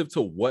 relative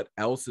to what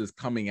else is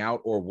coming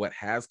out or what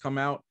has come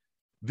out,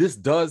 this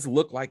does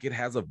look like it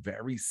has a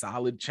very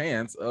solid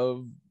chance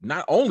of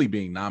not only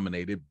being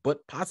nominated,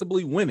 but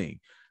possibly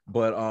winning.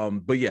 But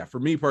yeah, for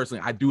me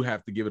personally, I do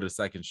have to give it a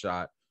second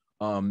shot.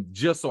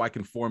 just so I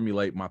can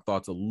formulate my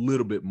thoughts a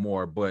little bit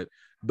more. But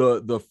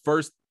the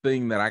first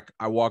thing that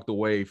I walked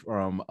away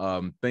from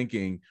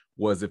thinking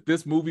was, if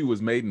this movie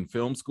was made in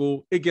film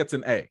school, it gets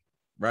an A,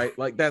 right?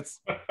 Like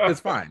it's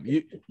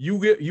fine. You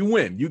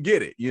win, you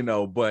get it, you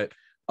know. But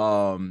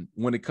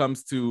when it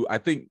comes to, I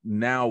think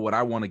now what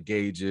I want to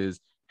gauge is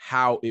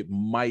how it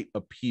might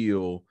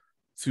appeal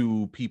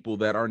to people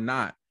that are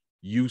not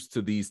used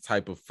to these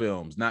type of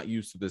films, not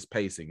used to this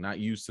pacing, not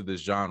used to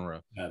this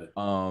genre.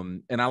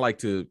 And I like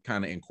to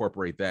kind of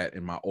incorporate that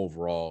in my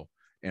overall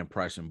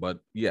impression. But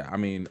yeah, I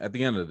mean, at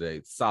the end of the day,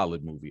 it's a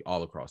solid movie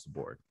all across the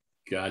board.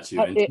 Got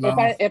you.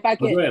 If I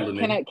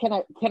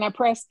can I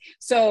press?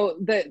 So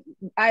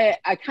I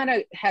kind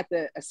of had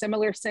a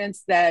similar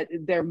sense that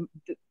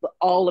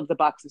all of the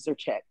boxes are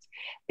checked.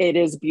 It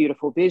is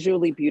beautiful,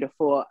 visually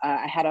beautiful.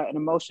 I had an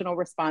emotional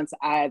response.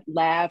 I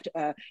laughed.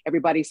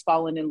 Everybody's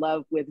fallen in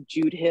love with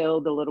Jude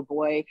Hill, the little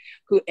boy,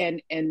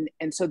 and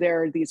so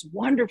there are these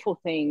wonderful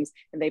things,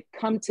 and they've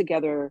come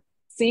together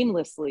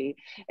seamlessly.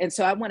 And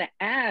so I want to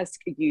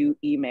ask you,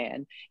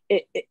 E-Man,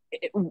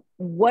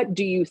 what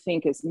do you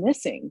think is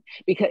missing?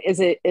 Because is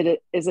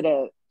it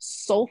a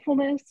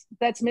soulfulness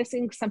that's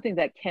missing, something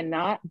that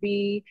cannot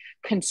be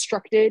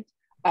constructed?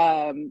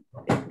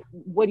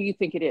 What do you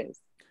think it is?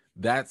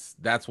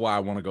 That's why I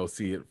want to go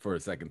see it for a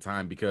second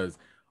time, because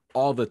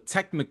all the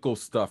technical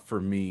stuff for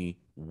me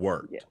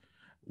worked. Yeah.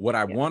 What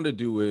I want to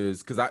do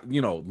is, because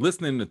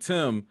listening to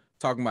Tim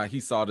talking about he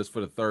saw this for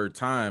the third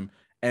time,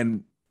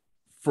 and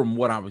from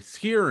what I was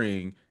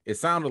hearing, it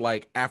sounded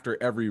like after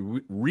every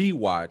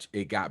rewatch,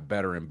 it got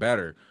better and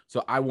better.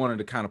 So I wanted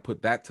to kind of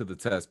put that to the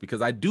test,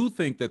 because I do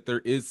think that there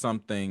is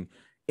something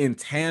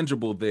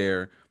intangible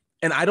there.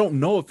 And I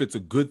don't know if it's a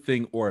good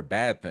thing or a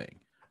bad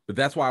thing, but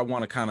that's why I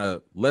want to kind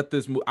of let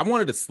this move. I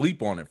wanted to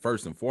sleep on it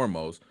first and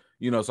foremost,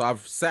 so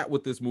I've sat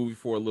with this movie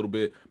for a little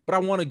bit, but I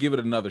want to give it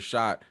another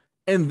shot.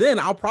 And then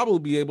I'll probably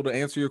be able to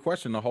answer your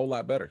question a whole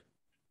lot better.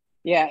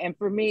 Yeah. And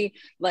for me,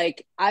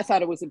 like, I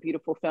thought it was a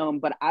beautiful film,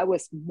 but I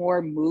was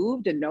more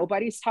moved, and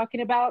nobody's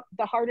talking about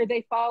The Harder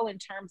They Fall in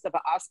terms of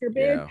an Oscar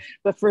bid. Yeah,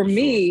 but for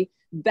me,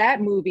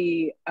 that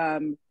movie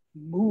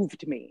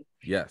moved me.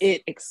 Yes.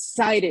 It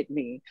excited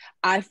me.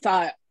 I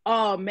thought,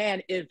 oh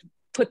man, if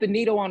Put the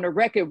Needle on the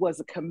Record was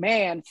a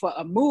command for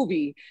a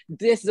movie,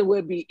 this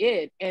would be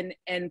it.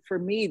 And for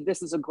me,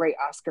 this is a great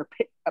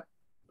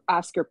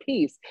Oscar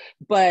piece,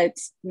 but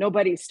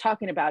nobody's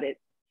talking about it.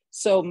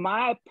 So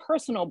my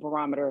personal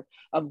barometer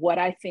of what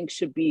I think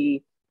should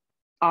be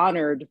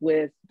honored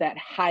with that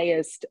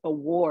highest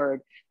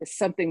award is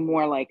something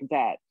more like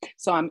that.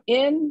 So I'm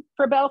in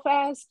for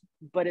Belfast,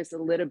 but it's a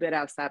little bit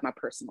outside my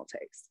personal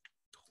taste.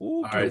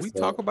 Ooh, can we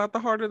talk about The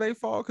Harder They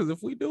Fall? Because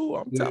if we do,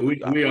 I'm telling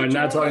you. We are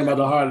not talking about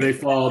The Harder They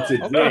Fall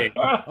today.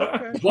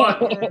 Okay.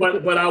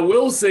 But I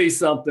will say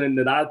something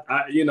that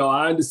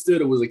I understood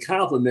it was a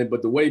compliment,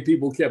 but the way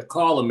people kept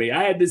calling me,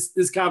 I had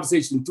this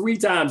conversation 3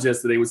 times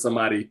yesterday with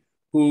somebody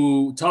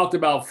who talked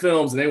about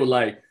films, and they were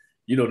like,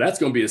 that's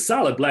going to be a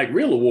solid Black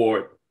Reel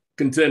Award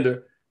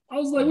contender. I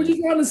was like, what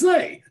you trying to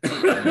say?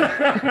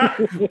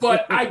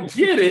 But I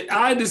get it.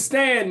 I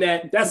understand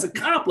that that's a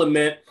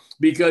compliment,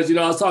 because,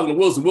 I was talking to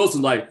Wilson.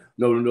 Wilson's like,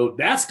 no,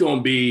 that's going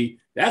to be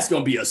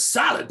a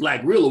solid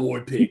Black Reel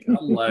Award pick.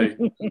 I'm like,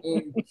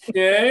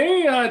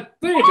 okay, I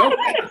think.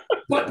 Okay.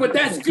 But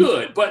that's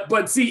good.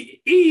 But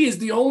see, E is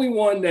the only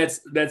one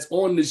that's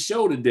on the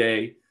show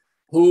today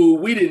who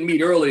we didn't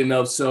meet early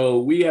enough,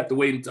 so we have to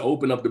wait to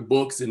open up the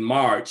books in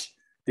March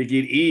to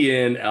get E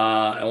in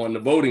on the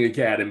Voting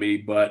Academy.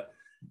 But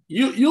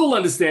you'll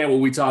understand what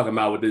we're talking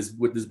about with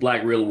this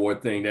Black Reel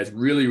Award thing. That's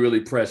really, really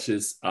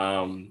precious.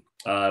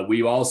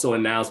 We also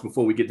announced,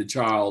 before we get to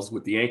Charles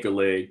with the Anchor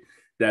Leg,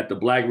 that the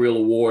Black Reel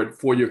Award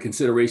for your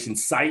consideration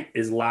site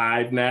is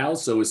live now.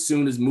 So as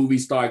soon as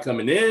movies start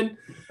coming in,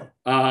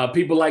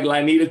 people like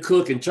Lonita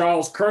Cook and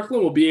Charles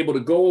Kirkland will be able to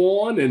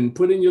go on and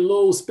put in your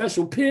little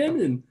special pin.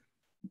 And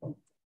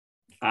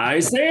I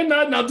ain't saying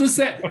nothing. I'm just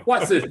saying,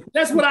 watch this.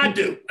 That's what I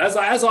do. That's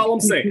all I'm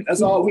saying.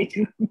 That's all we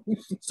do.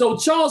 So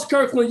Charles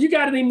Kirkland, you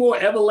got any more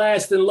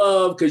everlasting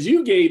love? Because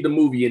you gave the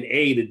movie an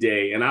A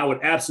today, and I would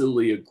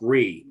absolutely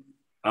agree.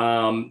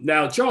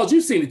 Now, Charles,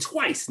 you've seen it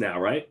twice now,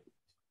 right?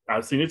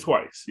 I've seen it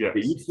twice. Yes.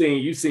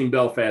 You've seen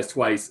Belfast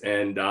twice,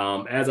 and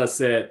as I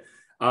said,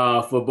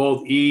 for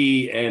both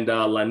E and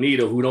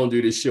Lonita, who don't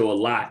do this show a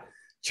lot,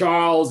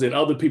 Charles and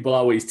other people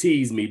always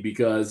tease me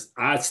because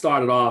I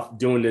started off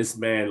doing this,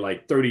 man,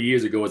 like 30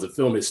 years ago as a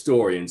film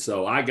historian.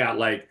 So I got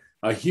like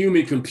a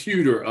human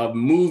computer of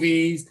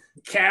movies,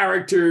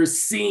 characters,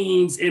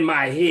 scenes in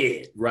my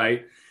head,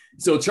 right?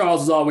 So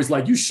Charles is always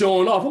like, you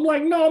showing off. I'm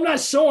like, no, I'm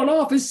not showing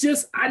off. It's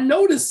just, I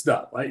know this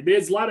stuff. Like,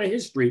 there's a lot of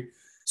history.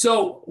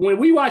 So when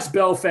we watched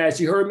Belfast,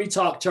 you heard me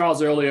talk,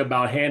 Charles, earlier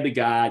about Hand of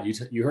God.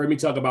 You heard me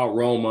talk about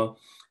Roma,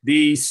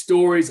 the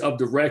stories of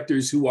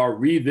directors who are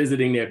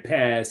revisiting their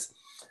past.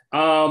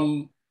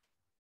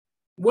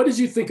 What did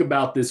you think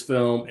about this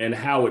film and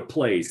how it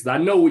plays? Because I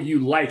know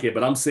you like it,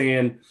 but I'm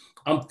saying,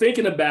 I'm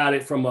thinking about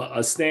it from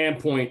a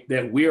standpoint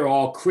that we're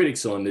all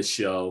critics on this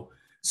show.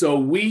 So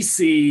we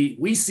see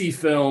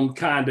film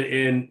kind of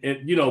in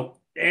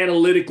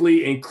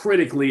analytically and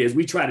critically as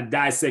we try to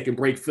dissect and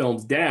break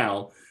films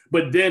down.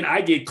 But then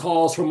I get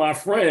calls from my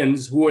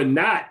friends who are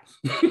not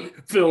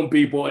film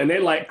people, and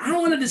they're like, I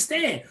don't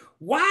understand.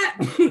 Why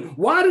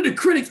do the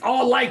critics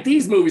all like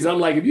these movies? I'm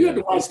like, if you had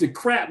to watch the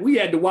crap we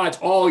had to watch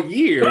all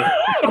year,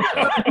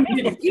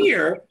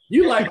 here,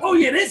 you're like, oh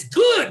yeah, that's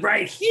good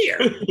right here.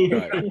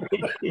 Right.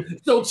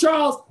 So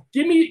Charles,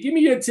 give me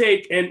your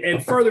take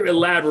and further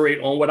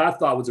elaborate on what I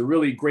thought was a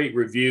really great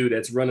review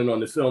that's running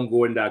on the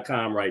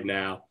FilmGordon.com right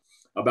now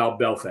about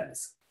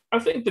Belfast. I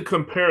think the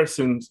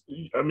comparisons,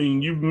 I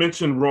mean, you've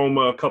mentioned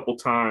Roma a couple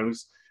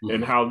times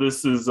and how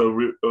this is a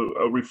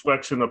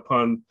reflection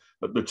upon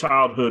the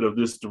childhood of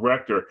this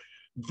director.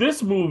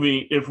 This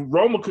movie, if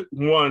Roma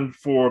won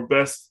for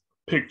Best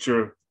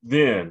Picture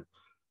then.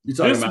 You're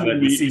talking about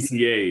movie, the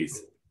CCAs.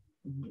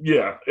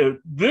 Yeah.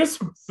 This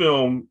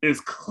film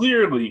is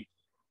clearly,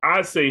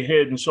 I say,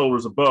 head and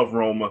shoulders above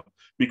Roma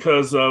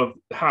because of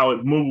how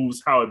it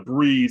moves, how it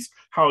breathes,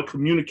 how it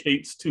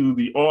communicates to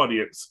the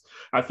audience.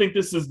 I think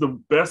this is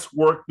the best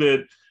work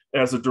that,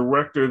 as a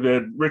director,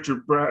 that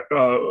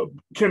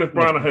Kenneth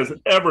Branagh has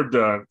ever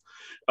done,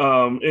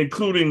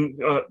 including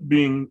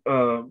being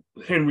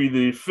Henry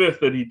V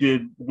that he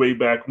did way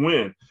back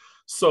when.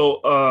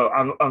 So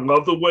I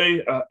love the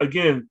way,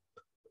 again,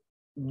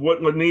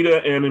 what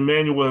Lonita and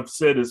Emmanuel have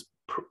said is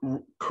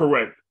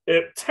correct.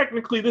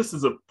 Technically, this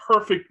is a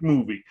perfect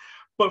movie.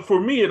 But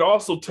for me, it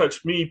also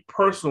touched me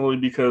personally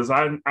because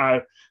I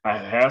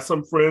had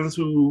some friends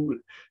who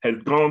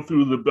had gone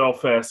through the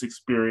Belfast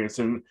experience,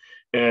 and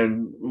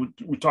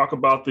we talk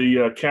about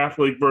the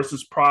Catholic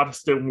versus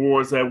Protestant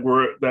wars that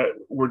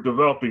were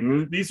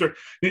developing. These are,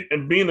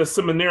 and being a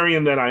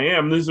seminarian that I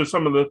am, these are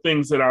some of the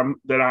things that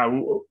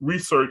I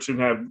research and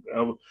have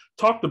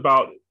talked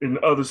about in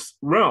other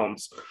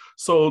realms.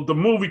 So the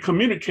movie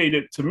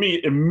communicated to me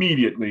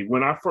immediately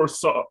when I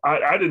first saw.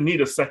 I didn't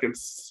need a second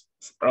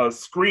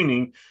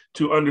screening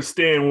to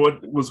understand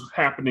what was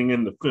happening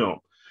in the film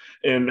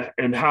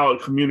and how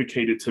it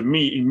communicated to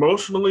me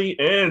emotionally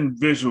and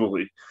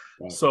visually.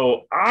 Right.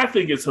 So I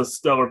think it's a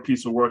stellar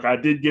piece of work. I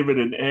did give it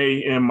an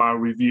A in my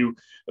review,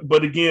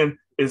 but again,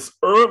 it's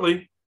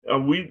early.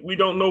 We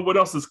don't know what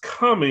else is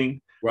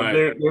coming.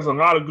 Right. There's a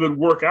lot of good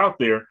work out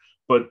there,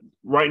 but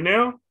right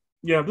now,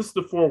 yeah, this is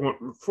the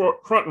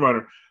front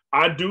runner.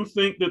 I do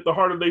think that The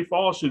Harder They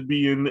Fall should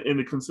be in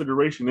the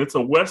consideration. It's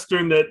a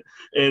Western that,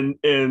 and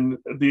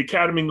the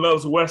Academy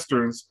loves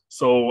Westerns.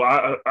 So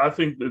I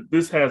think that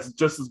this has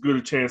just as good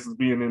a chance as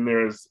being in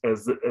there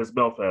as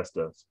Belfast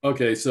does.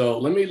 Okay, so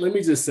let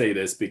me just say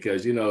this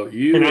because you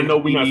and I know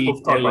we're not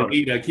supposed to talk about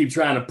it. Keep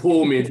trying to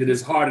pull me into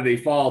this Harder They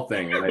Fall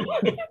thing. Right?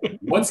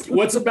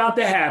 What's about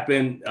to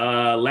happen?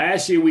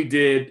 Last year we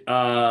did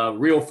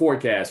Real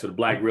Forecast for the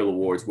Black Reel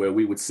Awards, where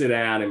we would sit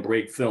down and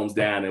break films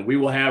down, and we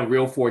will have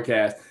Real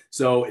Forecast.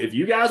 So if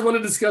you guys want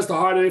to discuss The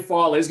Harder They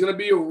Fall, there's going to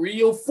be a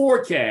Real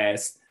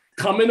Forecast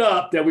coming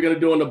up that we're going to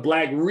do on the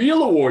Black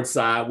Reel Award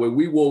side, where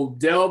we will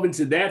delve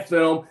into that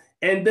film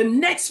and the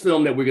next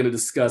film that we're going to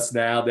discuss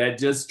now that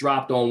just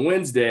dropped on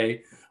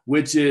Wednesday,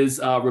 which is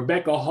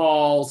Rebecca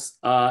Hall's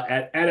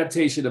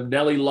adaptation of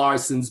Nellie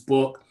Larson's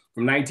book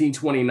from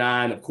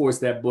 1929. Of course,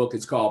 that book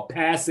is called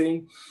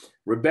Passing.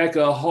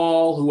 Rebecca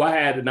Hall, who I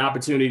had an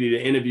opportunity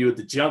to interview at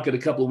the Junket a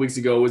couple of weeks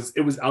ago,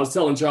 I was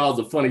telling Charles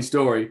a funny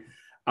story.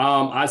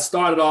 I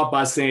started off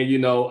by saying,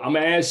 I'm going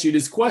to ask you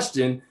this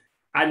question.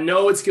 I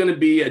know it's going to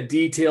be a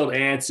detailed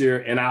answer,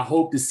 and I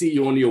hope to see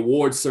you on the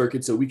award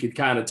circuit so we could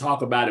kind of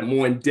talk about it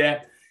more in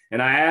depth.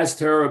 And I asked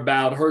her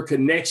about her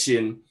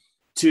connection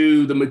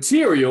to the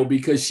material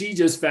because she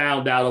just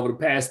found out over the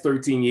past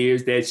 13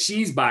 years that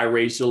she's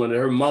biracial and that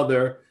her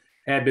mother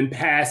had been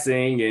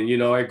passing and,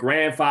 her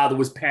grandfather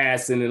was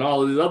passing and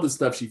all of this other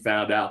stuff she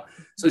found out.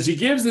 So she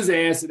gives this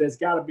answer that's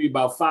got to be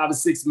about 5 or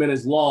 6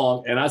 minutes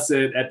long. And I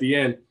said at the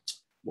end,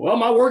 well,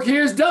 my work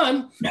here is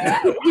done.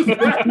 But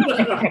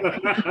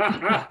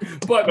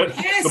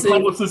the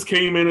publicist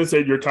came in and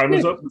said, your time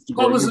is up. The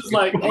publicist is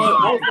like, I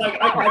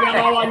got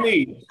all I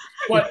need.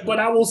 But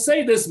I will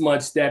say this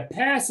much, that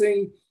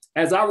Passing,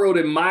 as I wrote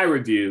in my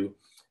review,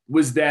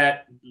 was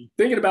that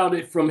thinking about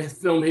it from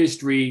film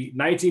history,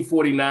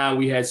 1949,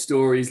 we had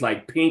stories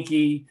like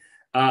Pinky.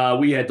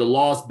 We had The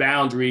Lost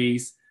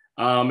Boundaries.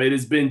 It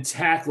has been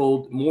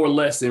tackled more or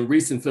less in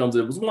recent films.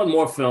 There was one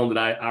more film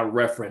that I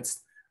referenced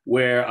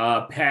where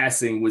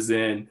Passing was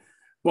in.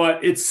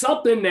 But it's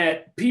something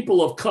that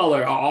people of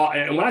color are,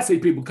 and when I say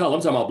people of color,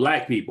 I'm talking about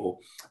Black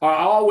people, are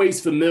always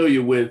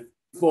familiar with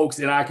folks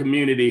in our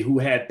community who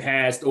had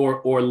passed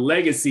or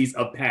legacies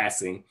of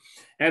passing.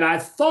 And I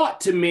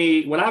thought, to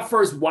me, when I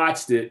first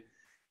watched it,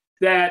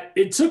 that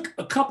it took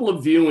a couple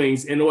of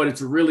viewings in order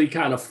to really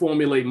kind of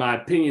formulate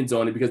my opinions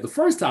on it. Because the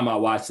first time I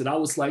watched it, I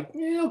was like,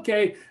 yeah,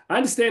 okay, I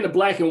understand the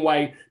black and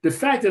white. The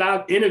fact that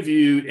I've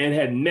interviewed and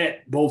had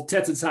met both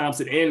Tessa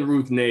Thompson and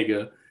Ruth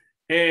Negga,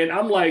 and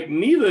I'm like,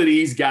 neither of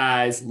these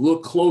guys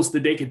look close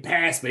that they could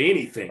pass for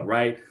anything,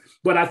 right?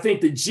 But I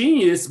think the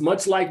genius,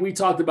 much like we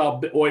talked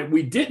about, or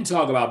we didn't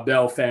talk about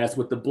Belfast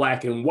with the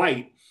black and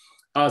white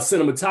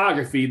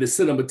cinematography, the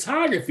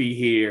cinematography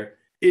here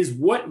is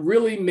what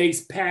really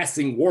makes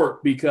Passing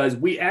work, because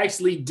we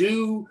actually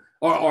do,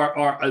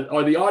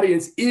 or the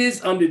audience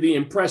is under the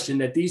impression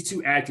that these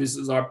two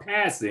actresses are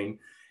passing.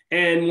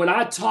 And when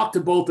I talked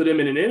to both of them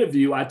in an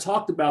interview, I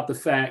talked about the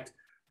fact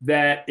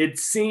that it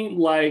seemed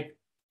like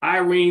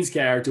Irene's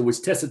character,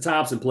 which Tessa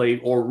Thompson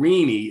played, or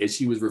Renee, as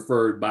she was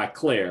referred by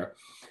Claire,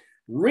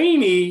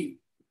 Renee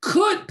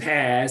could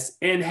pass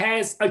and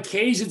has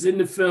occasions in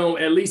the film,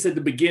 at least at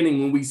the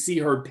beginning, when we see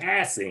her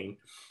passing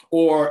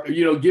or,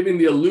 giving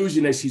the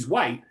illusion that she's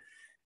white.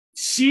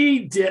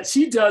 She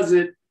does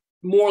it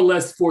more or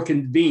less for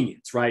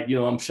convenience, right?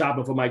 I'm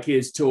shopping for my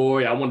kid's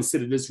toy. I want to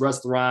sit at this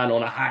restaurant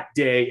on a hot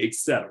day,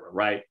 etc.,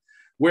 right?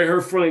 Where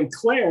her friend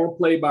Claire,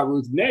 played by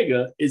Ruth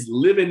Negga, is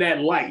living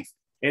that life.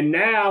 And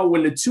now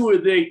when the two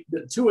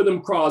of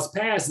them cross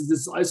paths,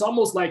 it's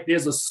almost like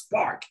there's a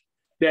spark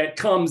that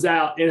comes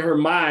out in her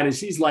mind. And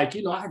she's like,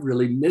 I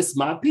really miss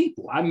my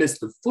people. I miss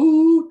the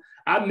food.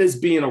 I miss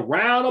being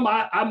around them.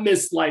 I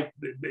miss like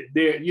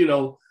their,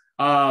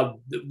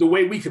 the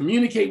way we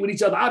communicate with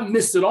each other. I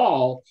miss it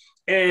all.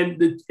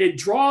 And it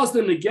draws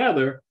them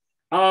together.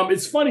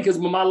 It's funny because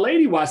when my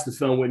lady watched the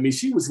film with me,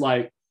 she was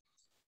like,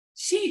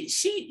 she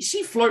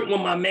flirting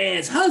with my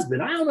man's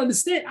husband. I don't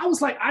understand. I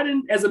was like,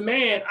 as a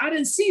man, I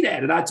didn't see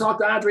that. And I talked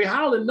to Andre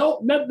Holland.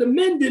 No, the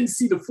men didn't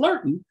see the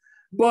flirting,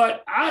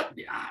 but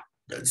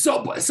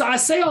so I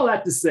say all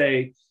that to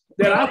say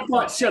that I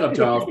thought, shut up,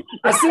 Charles.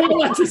 I say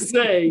all that to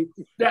say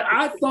that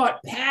I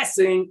thought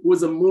Passing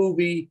was a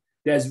movie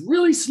that's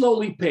really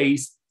slowly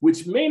paced,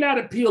 which may not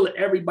appeal to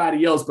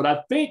everybody else, but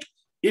I think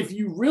if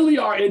you really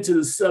are into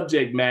the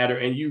subject matter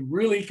and you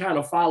really kind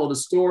of follow the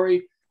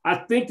story, I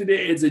think that there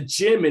is a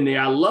gem in there.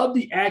 I love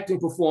the acting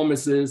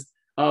performances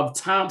of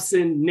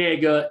Thompson,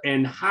 Negga,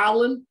 and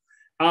Holland.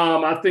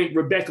 I think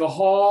Rebecca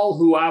Hall,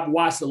 who I've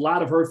watched a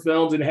lot of her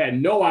films and had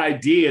no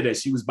idea that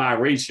she was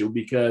biracial,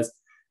 because,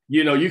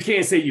 you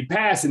can't say you're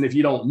passing if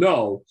you don't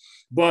know.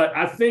 But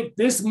I think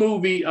this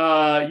movie,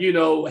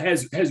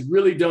 has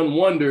really done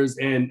wonders.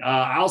 And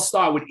I'll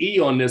start with E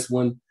on this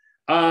one.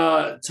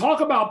 Talk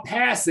about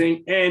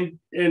passing,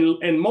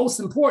 and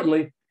most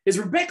importantly, is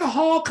Rebecca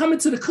Hall coming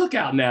to the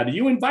cookout now? Do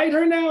you invite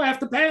her now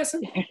after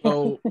Passing?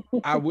 So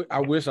I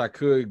wish I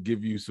could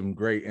give you some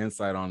great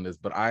insight on this,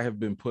 but I have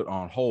been put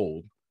on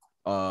hold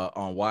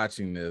on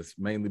watching this,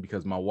 mainly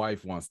because my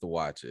wife wants to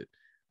watch it.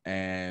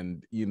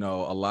 And, a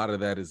lot of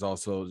that is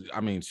also,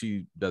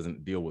 she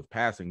doesn't deal with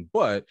Passing,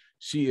 but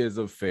she is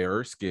of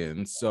fairer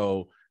skin.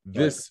 So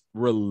this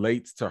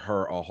relates to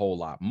her a whole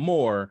lot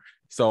more.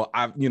 So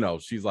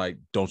she's like,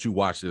 don't you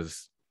watch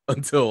this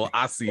until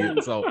I see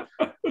it. So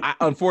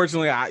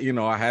unfortunately,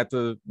 I had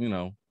to,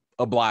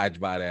 oblige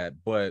by that.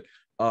 But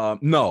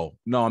no,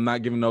 I'm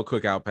not giving no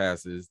cookout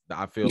passes.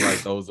 I feel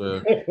like those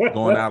are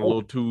going out a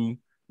little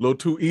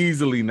too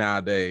easily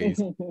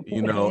nowadays.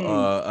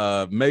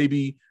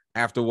 Maybe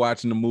after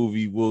watching the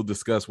movie, we'll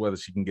discuss whether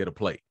she can get a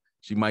plate.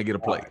 She might get a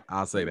plate.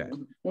 I'll say that.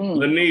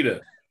 Lonita,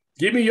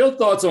 give me your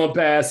thoughts on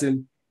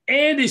Passing.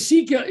 And is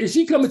she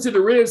coming to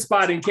the rib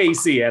spot in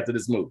KC after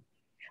this movie?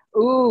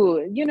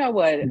 Ooh, you know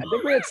what?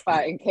 The rib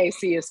spot in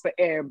KC is for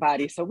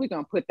everybody, so we're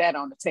gonna put that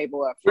on the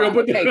table up front.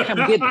 Okay,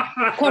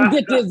 come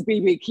get this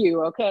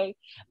BBQ. Okay.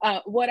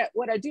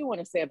 What I do want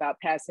to say about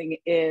Passing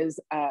is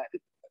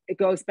it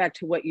goes back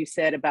to what you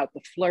said about the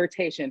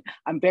flirtation.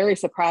 I'm very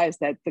surprised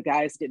that the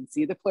guys didn't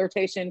see the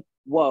flirtation.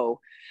 Whoa.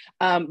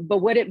 But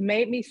what it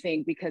made me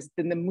think, because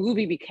then the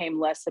movie became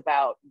less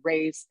about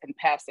race and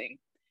passing.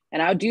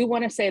 And I do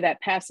want to say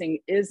that passing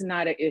is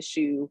not an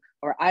issue,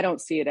 or I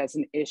don't see it as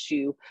an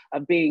issue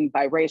of being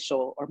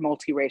biracial or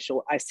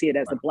multiracial. I see it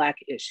as a Black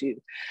issue.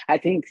 I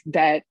think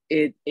that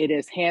it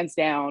is hands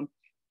down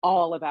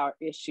all of our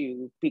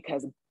issue,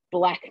 because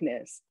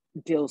Blackness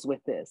deals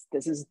with this.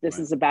 This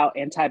is about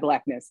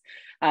anti-Blackness.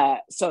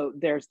 So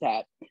there's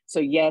that. So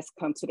yes,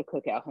 come to the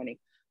cookout, honey.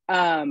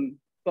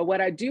 But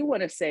what I do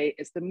want to say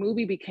is the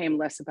movie became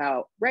less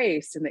about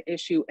race and the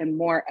issue and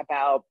more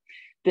about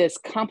this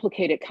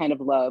complicated kind of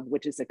love,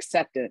 which is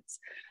acceptance.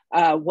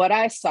 What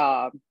I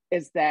saw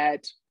is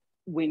that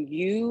when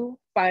you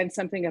find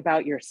something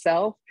about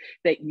yourself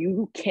that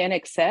you can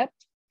accept,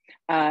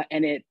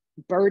 and it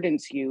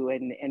burdens you,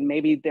 and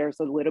maybe there's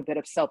a little bit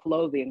of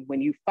self-loathing,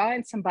 when you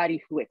find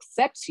somebody who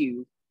accepts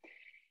you,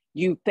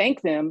 you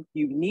thank them,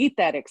 you need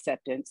that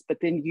acceptance, but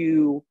then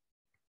you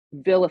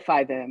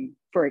vilify them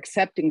for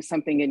accepting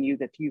something in you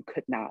that you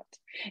could not.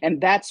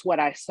 And that's what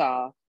I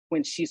saw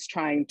when she's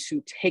trying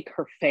to take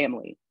her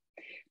family,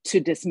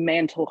 to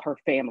dismantle her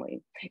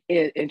family.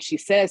 And she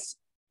says,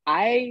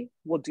 I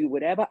will do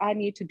whatever I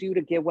need to do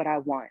to get what I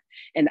want.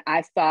 And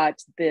I thought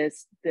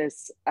this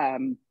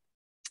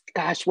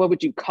gosh, what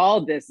would you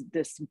call this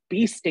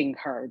beasting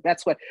her?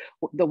 That's what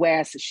the way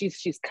I said,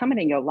 she's coming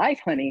in your life,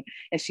 honey.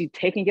 And she's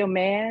taking your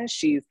man,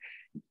 she's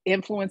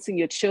influencing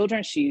your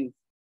children, she's,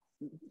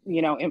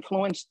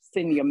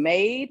 influencing your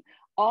maid,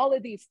 all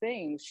of these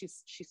things,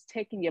 she's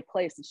taking your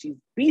place and she's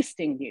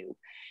beasting you.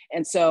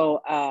 And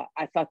so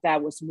I thought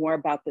that was more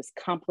about this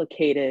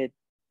complicated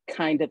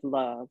kind of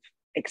love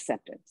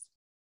acceptance.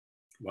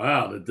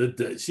 Wow,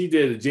 she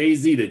did a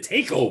Jay-Z the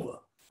takeover.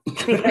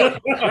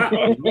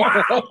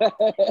 Wow.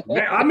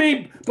 I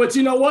mean, but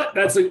you know what?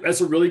 That's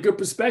a really good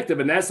perspective,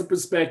 and that's a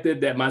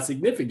perspective that my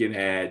significant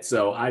had.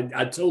 So I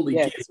totally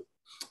get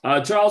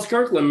it. Charles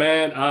Kirkland,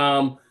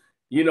 man.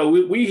 You know,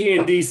 we here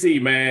in DC,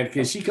 man.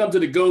 Can she come to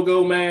the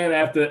go-go, man,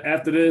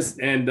 after this?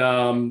 And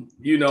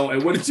you know,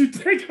 and what did you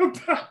think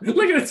about?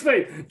 Look at his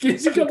face. Can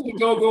she come to the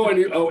go-go? And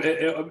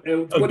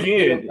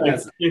again,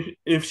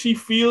 if she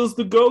feels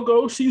the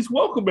go-go, she's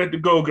welcome at the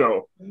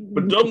go-go.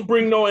 But don't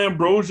bring no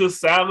ambrosia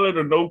salad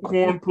or no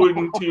corn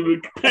pudding to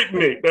the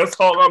picnic. That's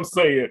all I'm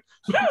saying.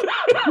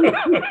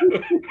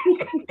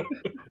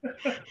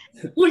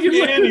 Look at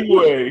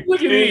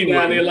me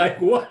down there, like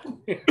what?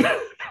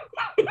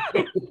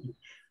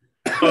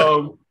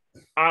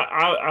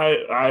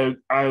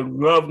 I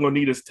love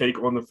Lonita's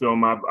take on the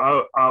film.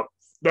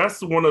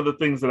 That's one of the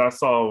things that I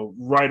saw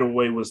right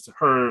away was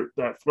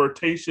that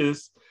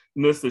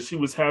flirtatiousness that she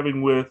was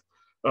having with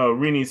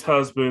Renee's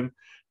husband,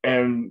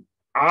 and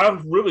I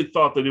really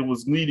thought that it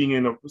was leading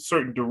in a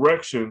certain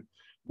direction,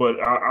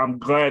 but I'm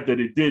glad that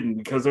it didn't,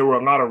 because there were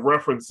a lot of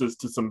references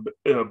to some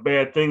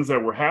bad things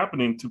that were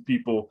happening to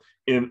people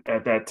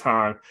at that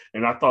time,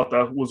 and I thought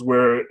that was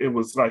where it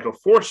was like a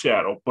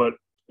foreshadow, but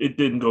it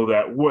didn't go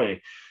that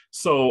way.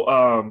 So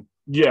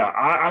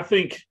I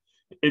think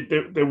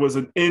there was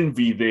an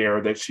envy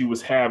there that she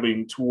was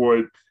having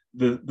toward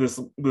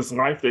this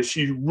life that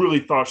she really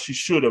thought she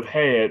should have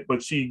had,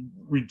 but she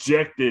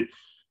rejected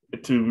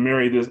to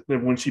marry this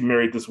when she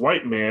married this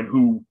white man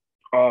who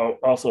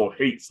also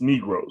hates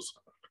Negroes.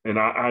 And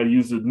I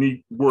use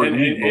the word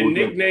Negro. And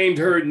nicknamed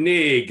her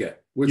Nig,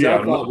 which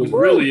I thought was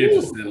really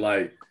interesting.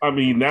 Like, I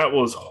mean, that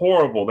was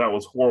horrible.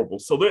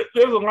 So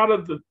there's a lot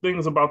of the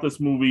things about this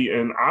movie,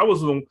 and I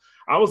was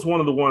one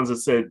of the ones that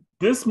said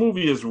this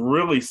movie is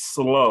really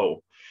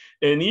slow.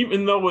 And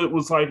even though it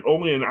was like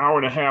only an hour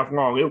and a half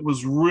long, it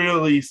was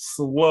really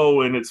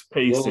slow in its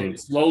pacing.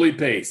 Slowly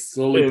paced.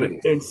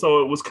 And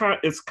so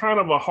it's kind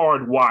of a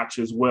hard watch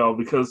as well,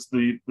 because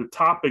the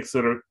topics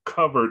that are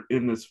covered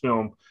in this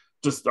film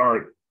just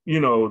are,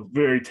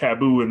 very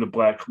taboo in the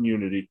Black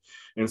community.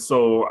 And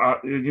so,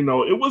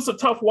 it was a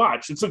tough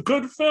watch. It's a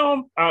good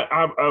film.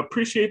 I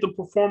appreciate the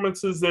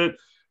performances that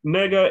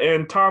Nega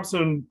and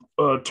Thompson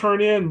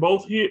turn in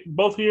both here.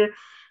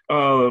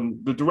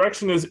 The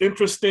direction is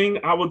interesting,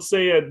 I would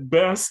say at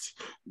best,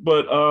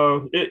 but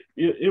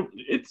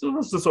it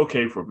was just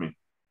okay for me.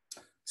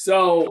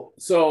 So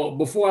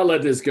before I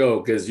let this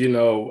go, because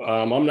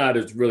I'm not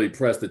as really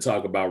pressed to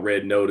talk about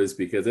Red Notice,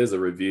 because there's a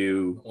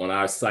review on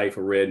our site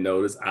for Red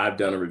Notice. I've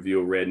done a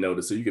review of Red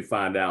Notice, so you can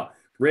find out.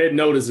 Red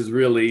Notice is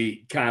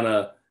really kind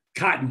of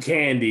cotton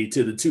candy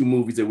to the two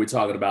movies that we're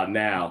talking about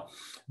now.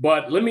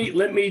 But let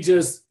me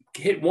just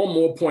hit one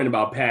more point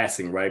about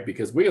passing, right?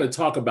 Because we're going to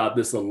talk about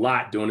this a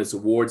lot during this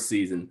award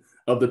season,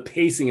 of the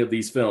pacing of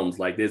these films.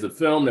 Like, there's a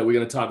film that we're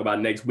going to talk about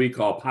next week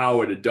called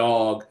Power the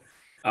Dog.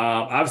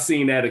 I've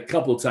seen that a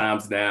couple of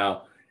times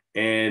now,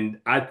 and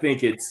I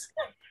think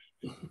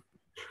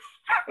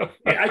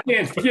I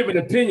can't give an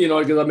opinion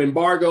on it because I'm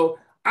embargoed.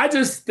 I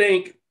just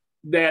think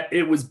that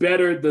it was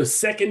better the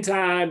second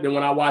time than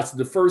when I watched it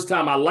the first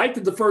time. I liked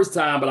it the first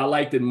time, but I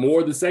liked it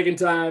more the second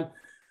time.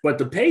 But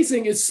the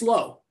pacing is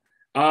slow.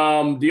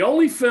 The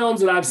only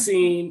films that I've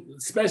seen,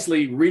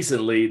 especially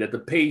recently, that the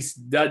pace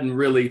doesn't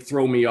really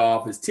throw me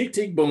off is Tick,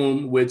 Tick,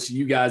 Boom, which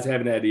you guys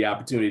haven't had the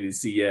opportunity to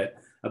see yet.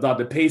 I thought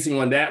the pacing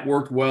on that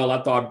worked well.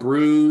 I thought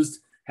Bruised,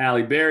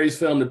 Halle Berry's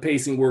film, the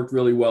pacing worked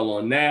really well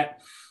on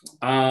that.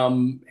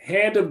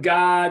 Hand of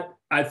God,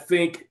 I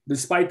think,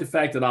 despite the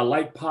fact that I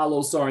like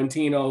Paolo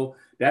Sorrentino,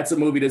 that's a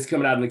movie that's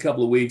coming out in a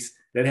couple of weeks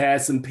that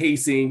has some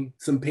pacing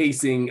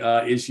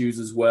issues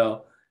as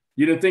well.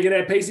 You didn't think of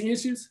that pacing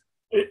issues?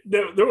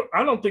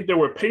 I don't think there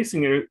were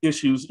pacing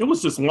issues. It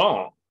was just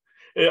long.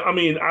 I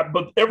mean,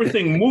 but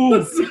everything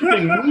moved.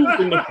 Everything moved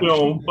in the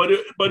film, but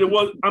it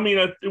was. I mean,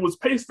 it was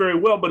paced very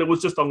well, but it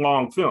was just a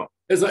long film.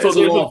 It's a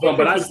long film,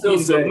 but I still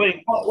say,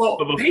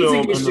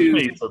 pacing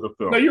issues.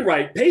 No, you're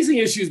right. Pacing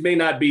issues may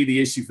not be the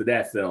issue for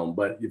that film,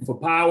 but for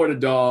Power the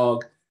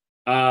Dog,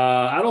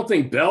 I don't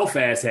think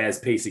Belfast has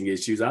pacing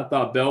issues. I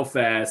thought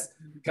Belfast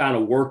kind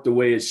of worked the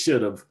way it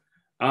should have.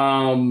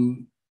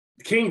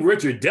 King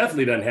Richard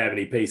definitely doesn't have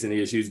any pacing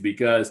issues,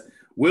 because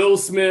Will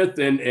Smith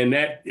and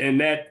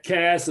that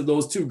cast of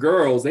those two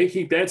girls, they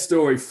keep that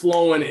story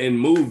flowing and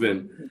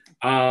moving.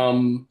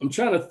 I'm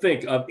trying to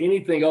think of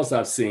anything else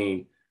I've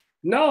seen.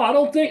 No, I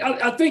don't think.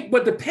 I think,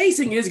 but the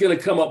pacing is going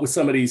to come up with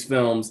some of these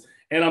films,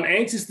 and I'm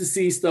anxious to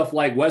see stuff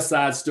like West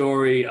Side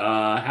Story,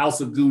 House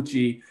of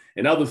Gucci,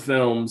 and other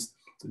films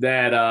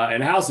that,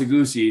 and House of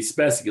Gucci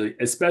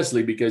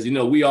especially because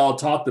we all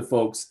talked to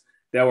folks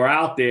that were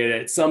out there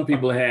that some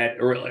people had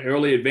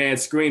early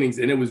advanced screenings,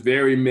 and it was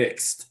very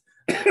mixed.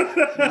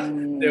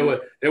 There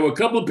were a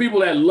couple of people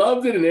that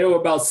loved it, and there were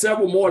about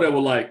several more that were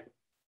like,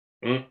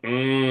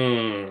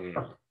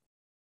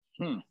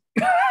 Did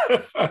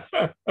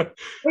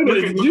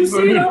you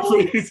see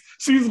it?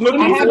 She's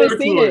looking. I haven't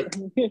seen it.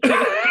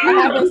 I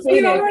haven't seen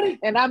it already,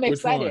 and I'm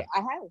excited. I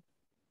haven't.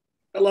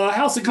 Hello,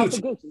 House of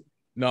Gucci.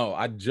 No,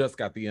 I just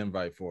got the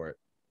invite for it.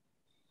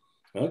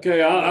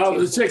 Okay, I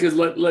was checking.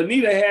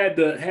 Lonita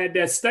had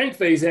that stank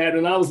face hat,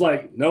 and I was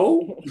like,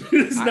 no,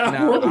 it's not.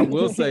 I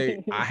will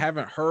say I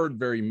haven't heard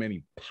very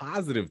many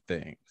positive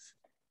things.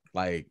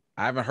 Like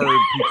I haven't heard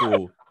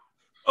people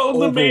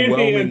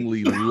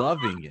overwhelmingly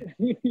loving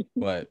it.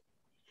 But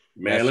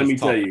man, let me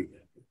tell you,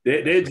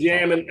 they're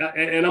jamming,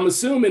 and I'm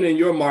assuming in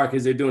your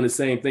markets they're doing the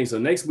same thing. So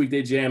next week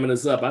they're jamming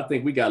us up. I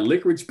think we got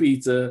Licorice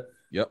Pizza,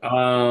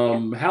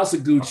 House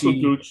of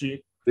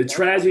Gucci, The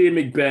Tragedy of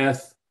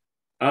Macbeth.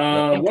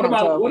 What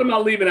am I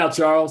leaving out,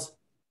 Charles?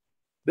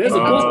 There's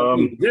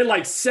there's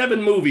like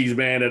 7 movies,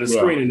 man, that are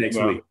screening next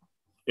week.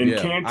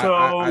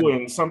 Encanto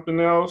and something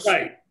else.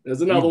 Right.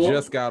 There's another one.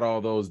 Just got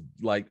all those.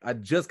 Like I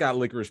just got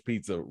Licorice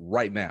Pizza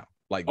right now.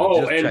 Like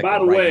and by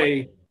the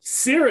way,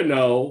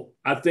 Cyrano,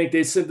 I think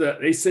they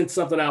sent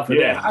something out for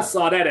that. I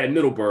saw that at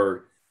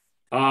Middleburg.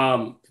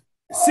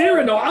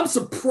 Cyrano, I'm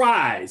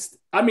surprised.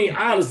 I mean,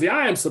 honestly,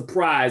 I am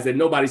surprised that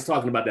nobody's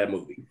talking about that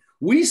movie.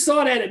 We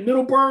saw that at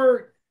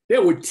Middleburg.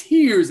 There were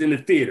tears in the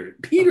theater.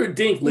 Peter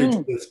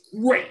Dinklage was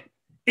great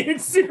in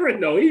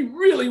Cyrano. He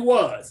really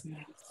was.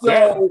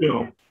 So,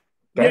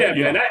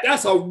 man,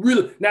 that's a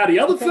really. Now, the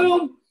other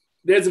film,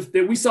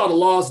 we saw The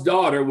Lost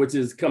Daughter, which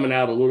is coming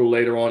out a little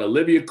later on.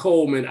 Olivia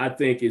Colman, I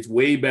think, is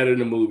way better than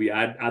the movie.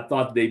 I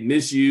thought they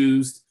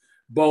misused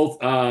both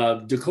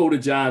Dakota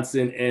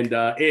Johnson and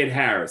Ed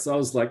Harris. So I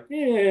was like,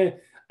 I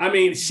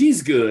mean,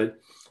 she's good.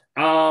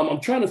 I'm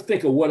trying to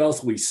think of what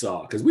else we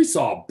saw, because we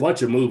saw a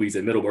bunch of movies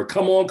at Middleburg.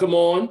 Come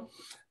on.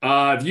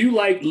 If you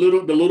like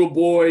the little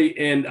boy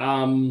in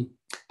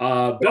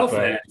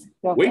Belfast,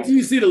 wait till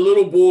you see the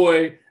little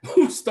boy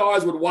who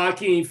stars with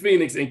Joaquin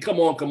Phoenix and Come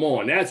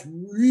On. That's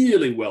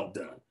really well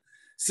done.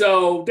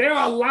 So there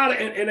are a lot of,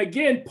 and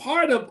again,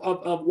 part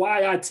of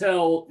why I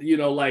tell,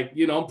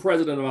 I'm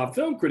president of our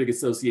Film Critic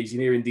Association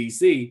here in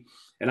DC,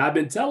 and I've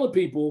been telling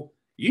people,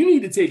 you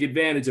need to take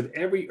advantage of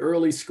every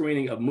early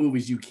screening of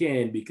movies you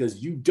can,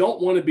 because you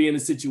don't want to be in a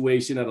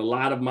situation that a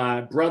lot of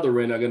my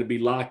brethren are going to be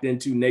locked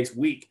into next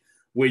week,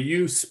 where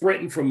you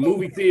sprinting from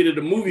movie theater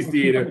to movie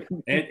theater.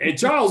 And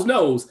Charles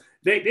knows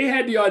they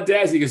had the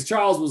audacity, because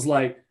Charles was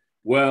like,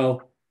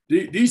 well,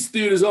 these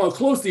theaters aren't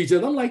close to each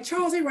other. I'm like,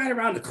 Charles, they right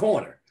around the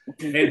corner.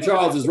 And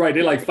Charles is right.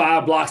 They're like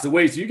 5 blocks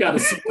away. So you got to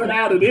sprint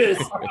out of this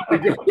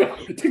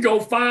to go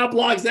 5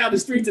 blocks down the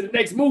street to the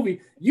next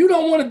movie. You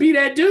don't want to be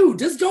that dude.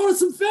 Just go to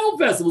some film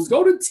festivals.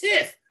 Go to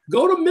TIFF.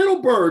 Go to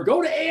Middleburg.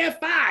 Go to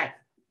AFI.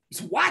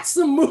 Just watch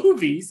some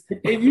movies,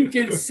 and you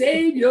can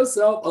save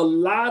yourself a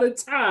lot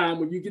of time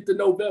when you get to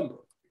November.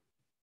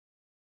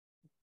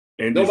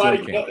 And no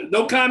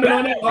comment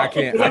on that. I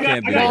can't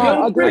do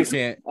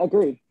that.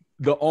 Agree.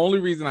 The only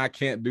reason I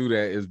can't do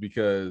that is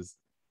because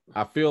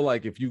I feel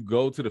like if you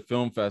go to the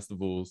film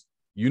festivals,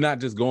 you're not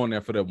just going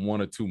there for the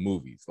 1 or 2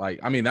 movies. Like,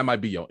 I mean, that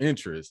might be your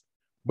interest,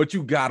 but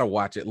you got to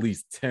watch at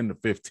least 10 to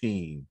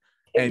 15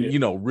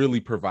 and, really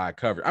provide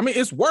coverage. I mean,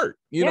 it's work,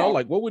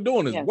 like what we're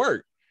doing is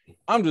work.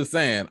 I'm just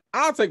saying,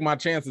 I'll take my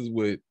chances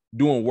with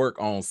doing work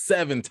on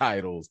 7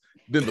 titles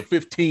than the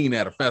 15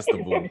 at a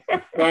festival.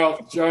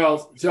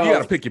 Charles, you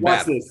got to pick your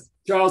battles.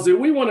 Charles, do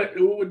we want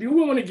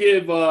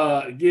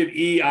to give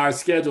E our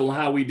schedule on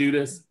how we do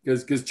this?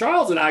 Because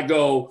Charles and I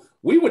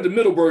we went to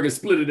Middleburg and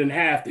split it in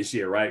half this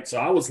year, right? So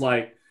I was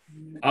like,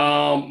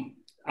 I'm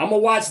going to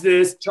watch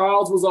this.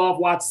 Charles was off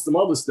watching some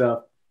other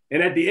stuff.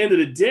 And at the end of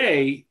the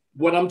day,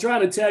 what I'm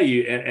trying to tell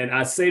you, and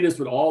I say this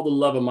with all the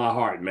love in my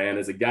heart, man,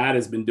 as a guy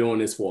that's been doing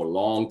this for a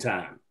long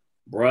time,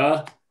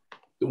 bruh,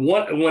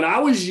 when I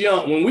was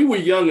young, when we were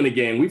young in the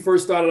game, we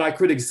first started our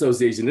Critics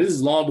Association. This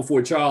is long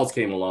before Charles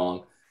came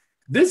along.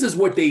 This is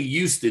what they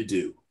used to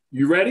do.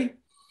 You ready?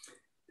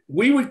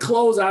 We would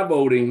close our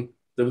voting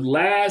the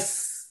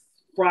last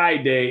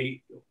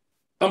Friday.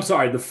 I'm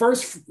sorry, the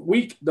first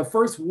week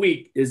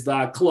is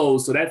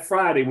closed. So that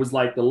Friday was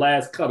like the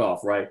last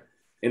cutoff, right?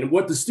 And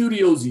what the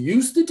studios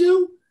used to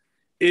do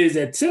is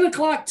at 10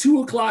 o'clock,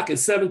 2 o'clock, and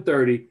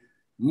 7:30,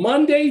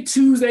 Monday,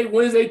 Tuesday,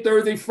 Wednesday,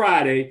 Thursday,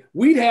 Friday,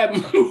 we'd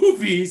have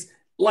movies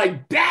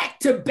like back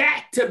to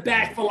back to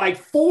back for like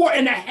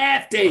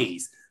 4.5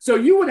 days. So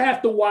you would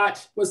have to watch,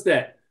 what's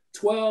that?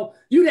 12.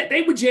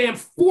 They would jam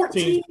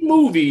 14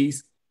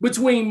 movies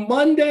between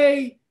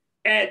Monday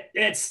at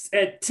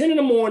 10 in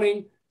the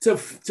morning to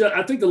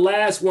I think the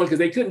last one, because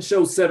they couldn't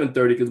show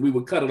 7:30 because we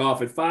would cut it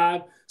off at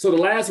 5. So the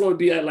last one would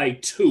be at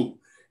like 2.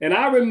 And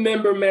I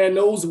remember, man,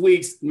 those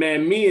weeks,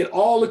 man, me and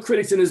all the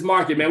critics in this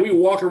market, man, we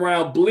walk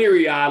around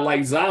bleary-eyed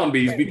like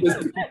zombies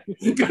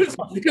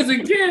because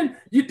again,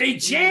 they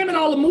jamming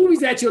all the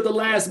movies at you at the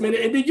last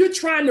minute, and then you're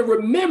trying to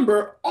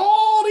remember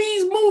all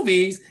these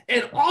movies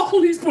and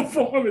all these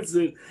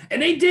performances.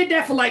 And they did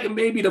that for like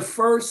maybe the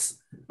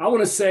first, I want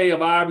to say,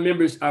 of our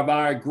members of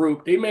our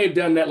group, they may have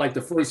done that like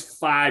the first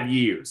 5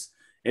 years.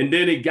 And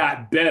then it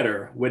got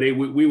better where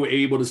we were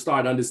able to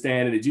start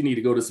understanding that you need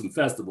to go to some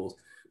festivals.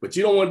 but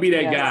you don't want to be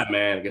that guy,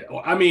 man.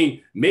 I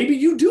mean, maybe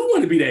you do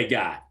want to be that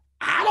guy.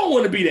 I don't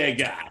want to be that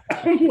guy.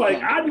 I'm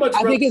like, I'd much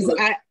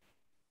rather.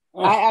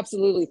 I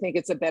absolutely think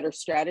it's a better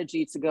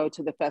strategy to go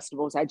to the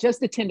festivals. I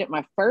just attended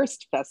my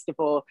first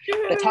festival,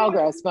 the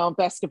Tallgrass Film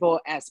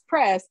Festival, as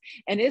press,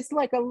 and it's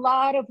like a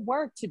lot of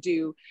work to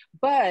do,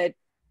 but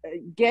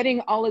getting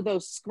all of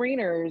those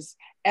screeners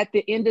at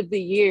the end of the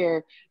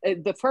year,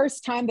 the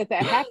first time that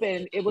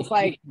happened, it was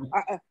like,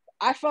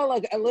 I felt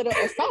like a little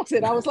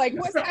assaulted. I was like,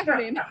 what's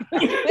happening?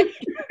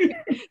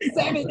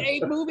 7,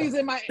 8 movies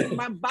in my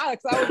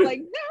box. I was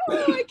like, no,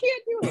 I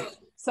can't do it.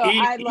 So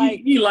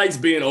he likes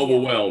being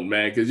overwhelmed,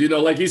 man. Because, you know,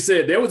 like you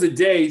said, there was a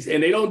day,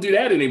 and they don't do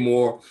that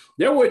anymore.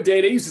 There were a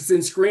day they used to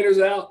send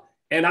screeners out,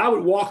 and I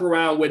would walk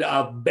around with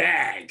a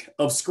bag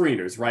of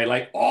screeners, right?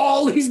 Like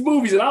all these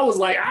movies. And I was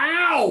like,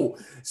 ow.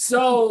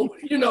 So,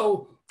 you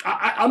know,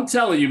 I'm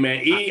telling you,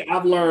 man,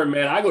 I've learned,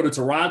 man. I go to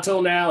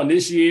Toronto now, and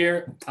this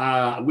year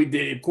we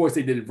did, of course,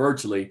 they did it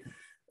virtually.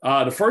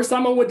 The first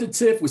time I went to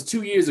TIFF was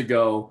 2 years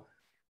ago.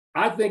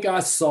 I think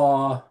I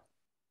saw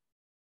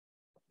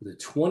the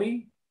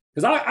 20.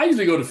 Because I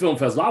usually go to film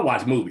festival. I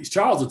watch movies.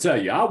 Charles will tell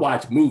you, I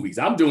watch movies.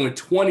 I'm doing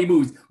 20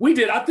 movies.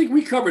 I think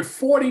we covered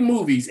 40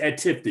 movies at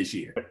TIFF this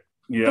year.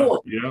 Yeah.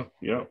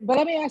 But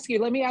let me ask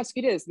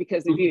you this,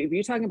 because if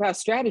you're talking about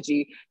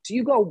strategy, do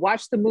you go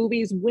watch the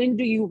movies? When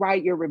do you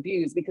write your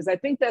reviews? Because I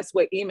think that's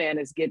what E-Man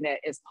is getting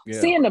at, is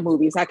seeing the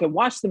movies. I can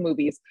watch the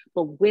movies,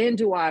 but when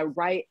do I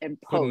write and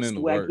post?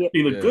 The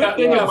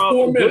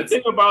good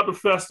thing about the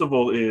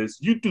festival is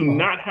you do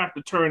not have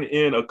to turn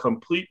in a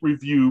complete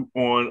review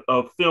on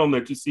a film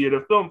that you see at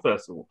a film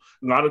festival.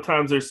 A lot of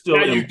times they're still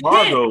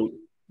embargoed.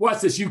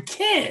 Watch this, you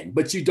can,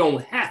 but you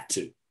don't have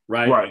to.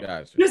 Right.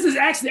 Gotcha. This is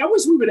actually, I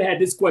wish we would have had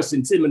this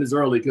question 10 minutes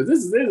early,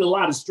 because there's a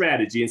lot of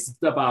strategy and some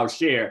stuff I'll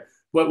share.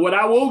 But what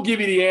I will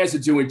give you the answer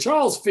to, and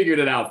Charles figured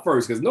it out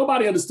first, because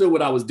nobody understood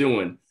what I was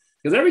doing.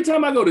 Because every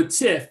time I go to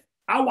TIFF,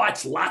 I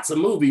watch lots of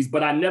movies,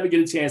 but I never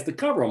get a chance to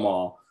cover them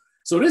all.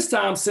 So this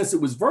time, since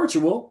it was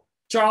virtual,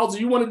 Charles, do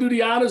you want to do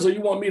the honors, or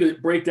you want me to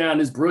break down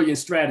this brilliant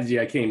strategy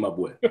I came up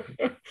with?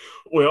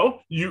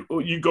 Well,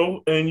 you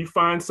go and you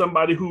find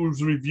somebody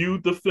who's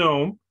reviewed the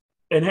film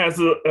and has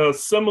a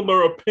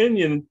similar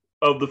opinion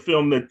of the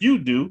film that you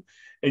do,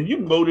 and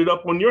you load it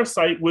up on your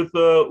site with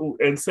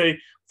and say,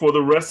 for the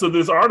rest of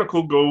this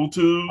article, go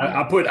to.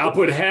 I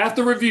put half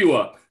the review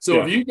up.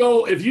 So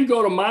if you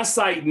go to my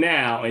site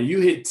now and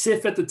you hit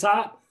TIFF at the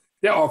top,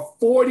 there are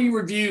 40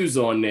 reviews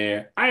on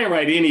there. I didn't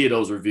write any of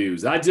those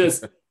reviews.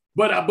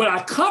 But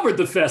I covered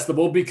the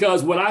festival,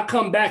 because when I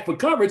come back for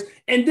coverage,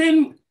 and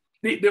then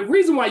the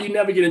reason why you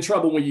never get in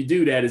trouble when you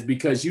do that is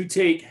because you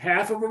take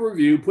half of a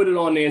review, put it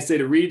on there and say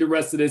to read the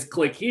rest of this,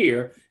 click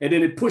here, and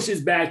then it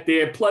pushes back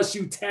there. Plus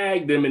you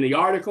tag them in the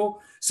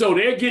article. So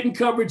they're getting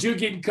coverage, you're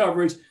getting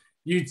coverage.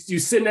 You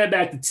send that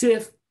back to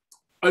TIFF.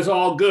 It's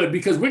all good,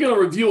 because we're going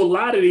to review a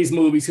lot of these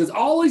movies, because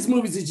all these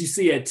movies that you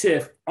see at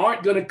TIFF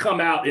aren't going to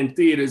come out in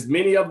theaters.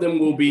 Many of them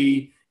will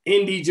be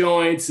indie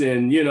joints,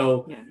 and, you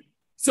know,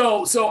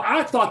 So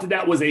I thought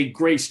that was a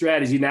great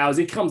strategy. Now, as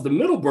it comes to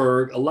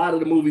Middleburg, a lot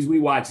of the movies we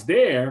watch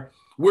there,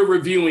 we're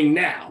reviewing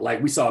now.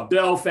 Like we saw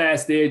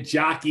Belfast there,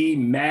 Jockey,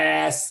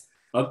 Mass,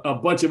 a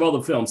bunch of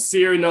other films,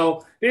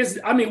 Cyrano.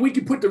 We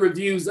could put the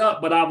reviews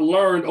up, but I've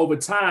learned over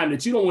time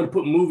that you don't want to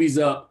put movies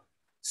up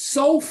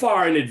so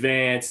far in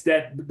advance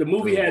that the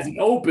movie hasn't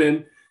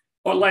opened.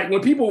 Or like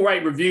when people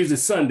write reviews at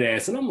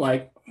Sundance, and I'm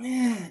like,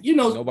 man, you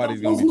know,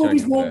 those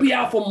movies won't be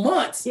out for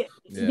months.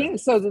 Yeah.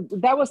 So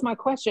that was my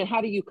question.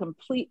 How do you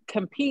compete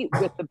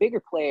with the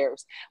bigger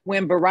players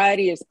when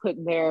Variety is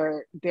putting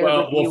their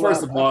well,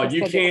 first of all,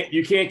 you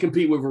can't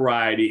compete with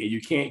Variety, and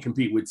you can't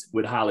compete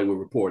with Hollywood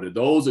Reporter.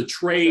 Those are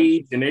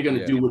trades, and they're going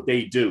to do what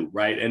they do,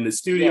 right? And the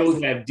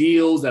studios have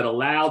deals that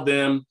allow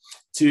them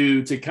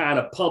to kind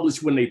of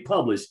publish when they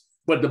publish.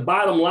 But the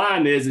bottom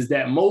line is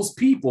that most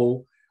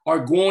people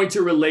are going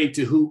to relate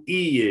to who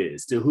E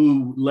is, to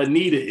who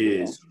Lonita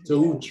is, to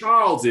who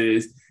Charles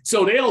is.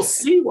 So they'll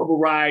see what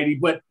Variety,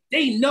 but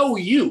they know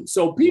you.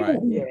 So people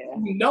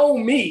who know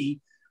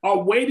me are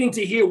waiting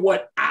to hear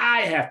what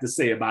I have to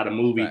say about a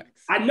movie. Right.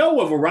 I know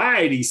what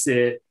Variety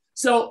said,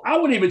 so I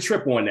wouldn't even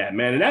trip on that,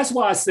 man. And that's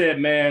why I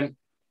said, man,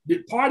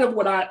 part of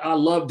what I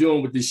love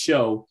doing with this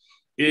show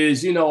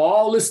is, you know,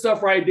 all this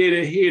stuff right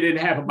there here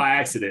didn't happen by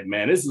accident,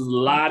 man. This is a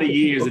lot of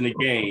years in the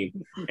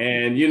game.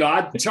 And, you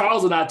know,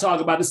 Charles and I talk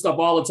about this stuff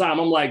all the time.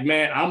 I'm like,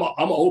 man, I'm an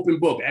open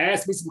book.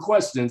 Ask me some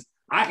questions.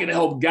 I can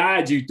help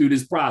guide you through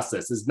this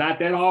process. It's not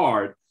that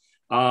hard.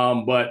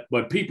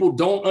 But people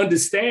don't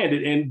understand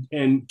it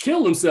and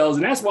kill themselves.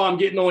 And that's why I'm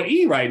getting on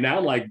E right now.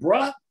 I'm like,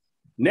 bruh,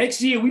 next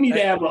year we need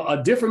to have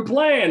a different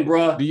plan,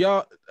 bruh. Do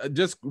y'all,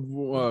 just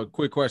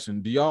quick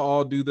question. Do y'all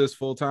all do this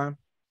full time?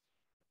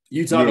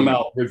 You talking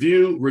about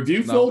review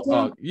full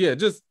time? Yeah,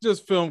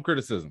 just film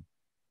criticism.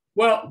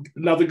 Well,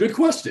 another good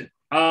question.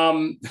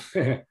 When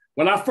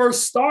I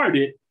first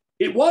started,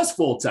 it was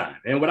full time.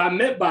 And what I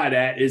meant by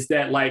that is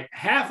that like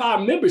half our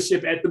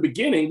membership at the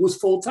beginning was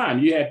full time.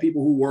 You had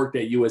people who worked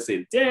at USA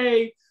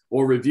Today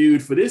or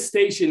reviewed for this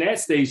station, that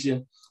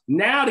station.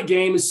 Now the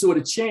game is sort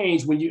of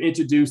changed when you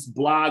introduce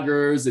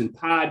bloggers and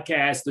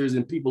podcasters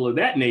and people of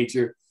that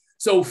nature.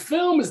 So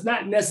film is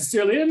not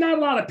necessarily, there are not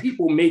a lot of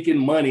people making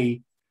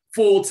money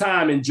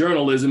full-time in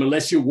journalism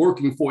unless you're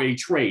working for a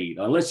trade,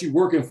 unless you're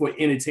working for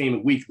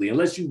Entertainment Weekly,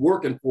 unless you're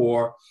working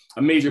for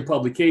a major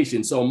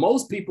publication. So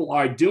most people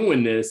are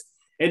doing this.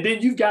 And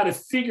then you've got to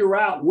figure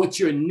out what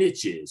your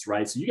niche is,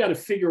 right? So you got to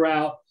figure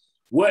out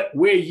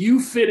where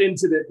you fit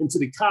into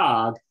the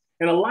cog.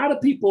 And a lot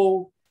of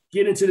people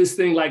get into this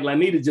thing like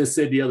Lonita just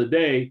said the other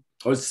day,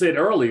 or said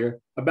earlier,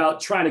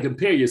 about trying to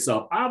compare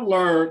yourself. I've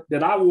learned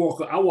that I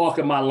walk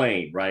in my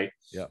lane, right?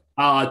 Yeah.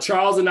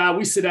 Charles and I,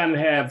 we sit down and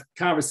have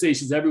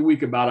conversations every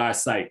week about our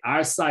site.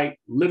 Our site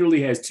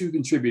literally has 2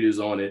 contributors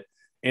on it.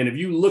 And if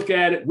you look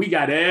at it, we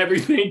got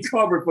everything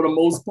covered for the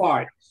most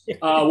part,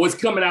 what's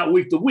coming out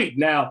week to week.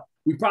 Now,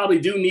 we probably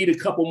do need a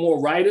couple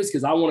more writers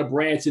because I want to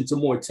branch into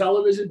more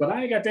television, but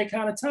I ain't got that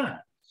kind of time.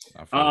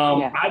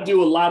 I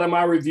do a lot of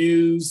my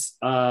reviews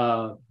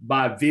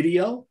by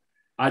video.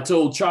 I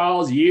told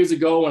Charles years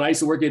ago when I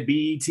used to work at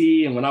BET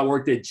and when I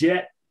worked at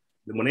Jet,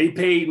 that when they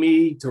paid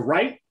me to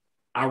write,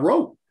 I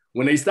wrote.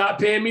 When they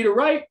stopped paying me to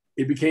write,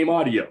 it became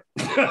audio.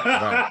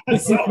 Right.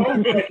 So,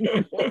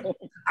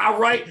 I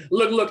write,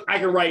 look, I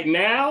can write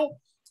now.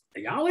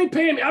 Y'all ain't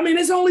paying me. I mean,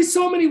 there's only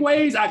so many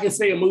ways I can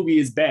say a movie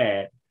is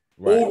bad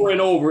over and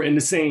over in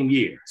the same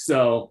year.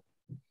 So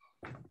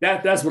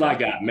that's what I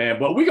got, man.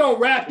 But we're gonna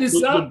wrap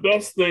this up. The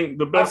best thing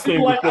I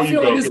feel like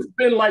this has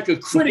been like a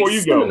critic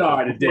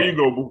seminar today.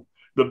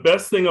 The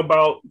best thing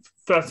about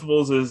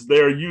festivals is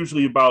they're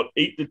usually about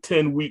 8 to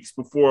 10 weeks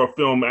before a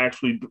film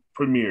actually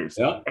premieres,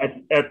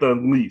 at the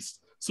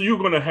least. So you're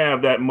going to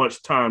have that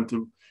much time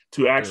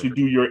to actually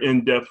do your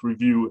in-depth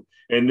review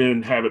and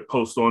then have it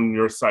posted on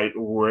your site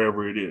or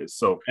wherever it is.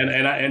 So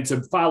and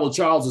to follow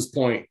Charles's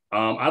point,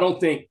 I don't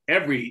think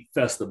every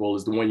festival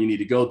is the one you need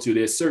to go to.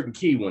 There's certain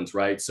key ones,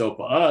 right? So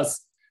for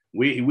us,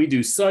 we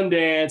do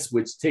Sundance,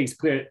 which takes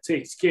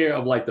care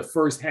of like the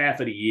first half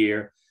of the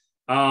year.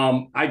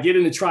 I get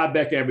into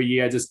Tribeca every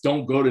year. I just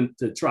don't go to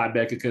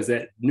Tribeca because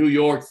that New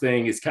York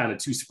thing is kind of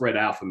too spread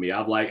out for me.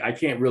 I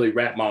can't really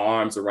wrap my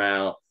arms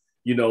around,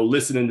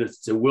 listening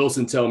to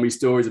Wilson tell me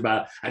stories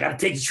about, I got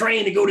to take the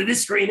train to go to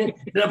this screening,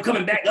 then I'm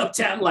coming back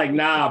uptown. I'm like,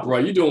 nah, bro,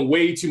 you're doing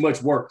way too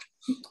much work.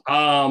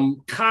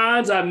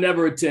 Cons I've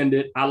never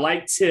attended. I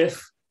like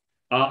TIFF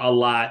a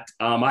lot.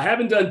 I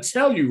haven't done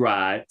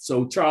Telluride.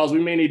 So Charles, we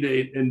may need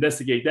to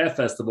investigate that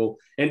festival.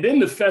 And then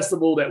the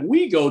festival that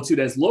we go to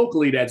that's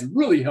locally, that's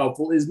really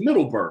helpful is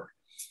Middleburg.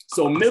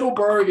 So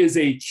Middleburg is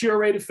a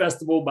curated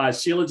festival by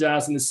Sheila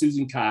Johnson and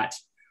Susan Koch,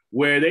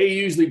 where they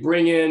usually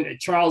bring in,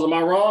 Charles, am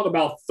I wrong,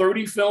 about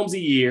 30 films a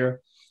year,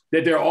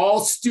 that they're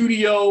all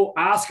studio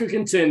Oscar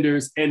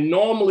contenders. And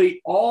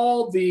normally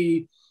all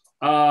the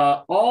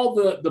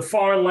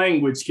foreign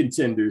language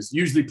contenders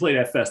usually play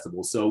that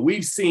festival. So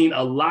we've seen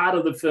a lot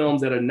of the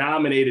films that are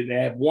nominated and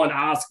have won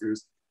Oscars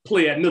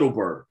play at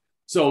Middleburg.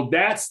 So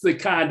that's the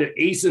kind of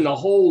ace in the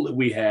hole that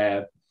we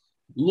have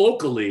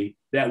locally,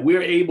 that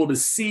we're able to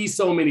see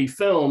so many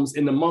films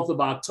in the month of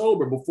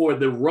October before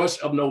the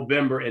rush of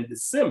November and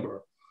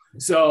December.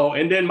 So,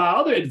 and then my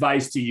other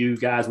advice to you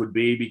guys would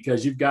be,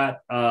 because you've got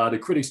the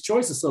Critics'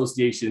 Choice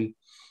Association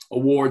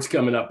Awards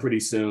coming up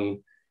pretty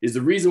soon, is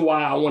the reason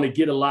why I want to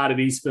get a lot of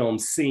these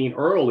films seen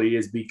early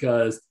is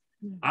because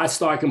I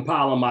start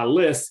compiling my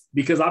list,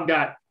 because I've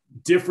got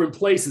different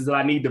places that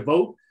I need to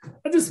vote.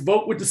 I just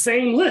vote with the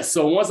same list.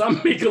 So once I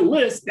make a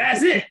list,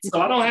 that's it. So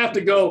I don't have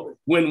to go,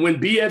 when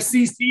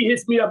BFCC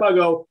hits me up, I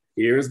go,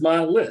 here's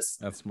my list.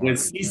 That's smart. When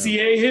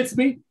CCA hits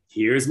me,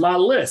 here's my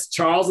list.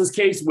 Charles's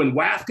case, when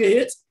WAFCA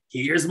hits,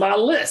 here's my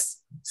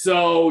list.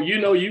 So,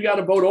 you got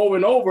to vote over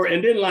and over.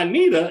 And then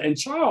Lonita and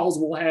Charles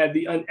will have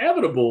the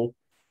inevitable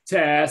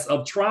task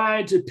of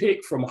trying to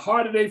pick from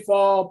Heart of They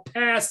Fall,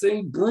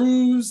 Passing,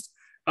 Bruised,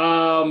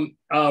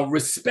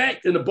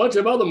 Respect, and a bunch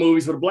of other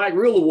movies for the Black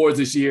Reel Awards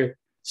this year.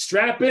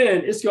 Strap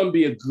in. It's going to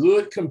be a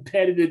good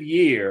competitive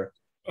year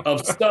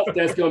of stuff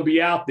that's going to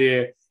be out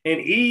there. And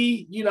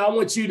E, I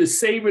want you to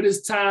savor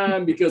this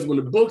time, because when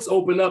the books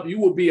open up, you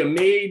will be a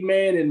made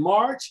man in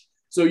March.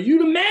 So you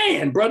the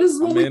man, bro. This is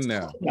what we're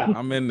talking about.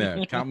 I'm in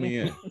there. Count me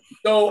in.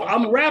 So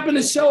I'm wrapping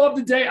the show up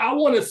today. I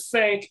want to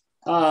thank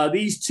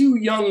these 2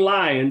 young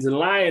lions and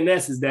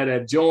lionesses that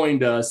have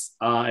joined us,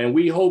 and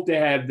we hope to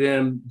have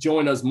them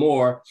join us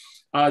more.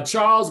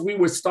 Charles, we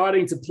were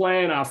starting to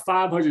plan our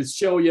 500th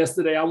show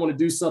yesterday. I want to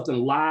do something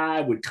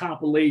live with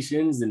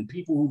compilations and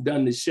people who've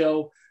done the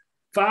show.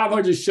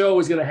 500th show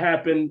is going to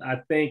happen,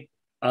 I think,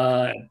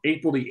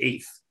 April the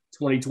 8th,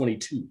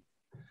 2022.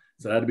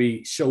 So that'll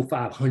be show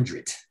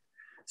 500.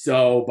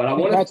 So, but I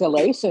want to...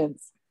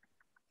 Congratulations.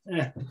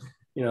 Yeah.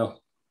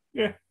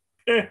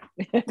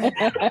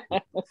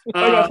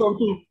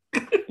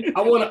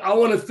 I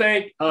want to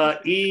thank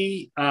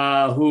E,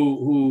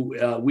 who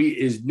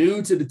is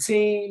new to the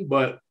team,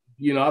 but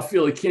I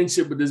feel a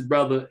kinship with this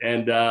brother,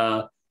 and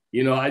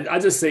I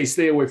just say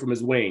stay away from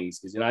his wings,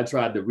 because I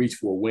tried to reach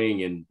for a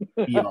wing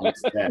and he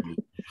almost had me.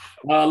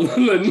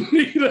 Lonita,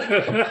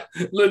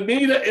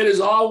 it is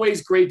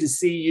always great to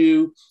see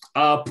you.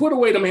 Put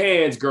away them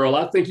hands, girl.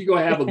 I think you're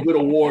going to have a good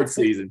award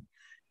season.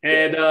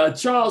 And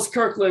Charles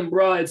Kirkland,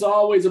 bro, it's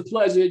always a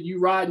pleasure. You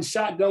riding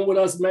shotgun with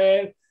us,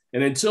 man.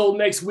 And until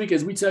next week,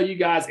 as we tell you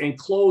guys in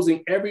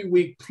closing every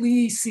week,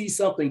 please see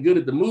something good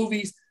at the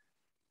movies.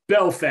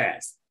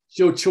 Belfast, it's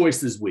your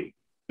choice this week.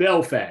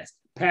 Belfast.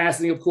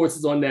 Passing, of course,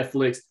 is on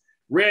Netflix.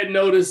 Red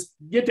Notice,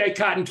 get that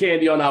cotton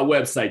candy on our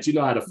website. You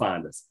know how to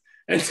find us.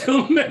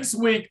 Until next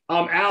week,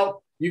 I'm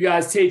out. You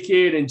guys take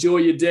care and enjoy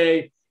your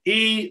day.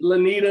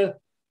 Lonita,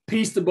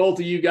 peace to both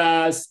of you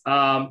guys.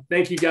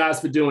 Thank you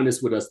guys for doing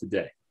this with us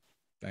today.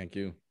 Thank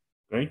you.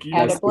 Thank you.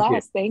 Had a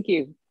blast. Thank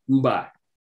you. Bye.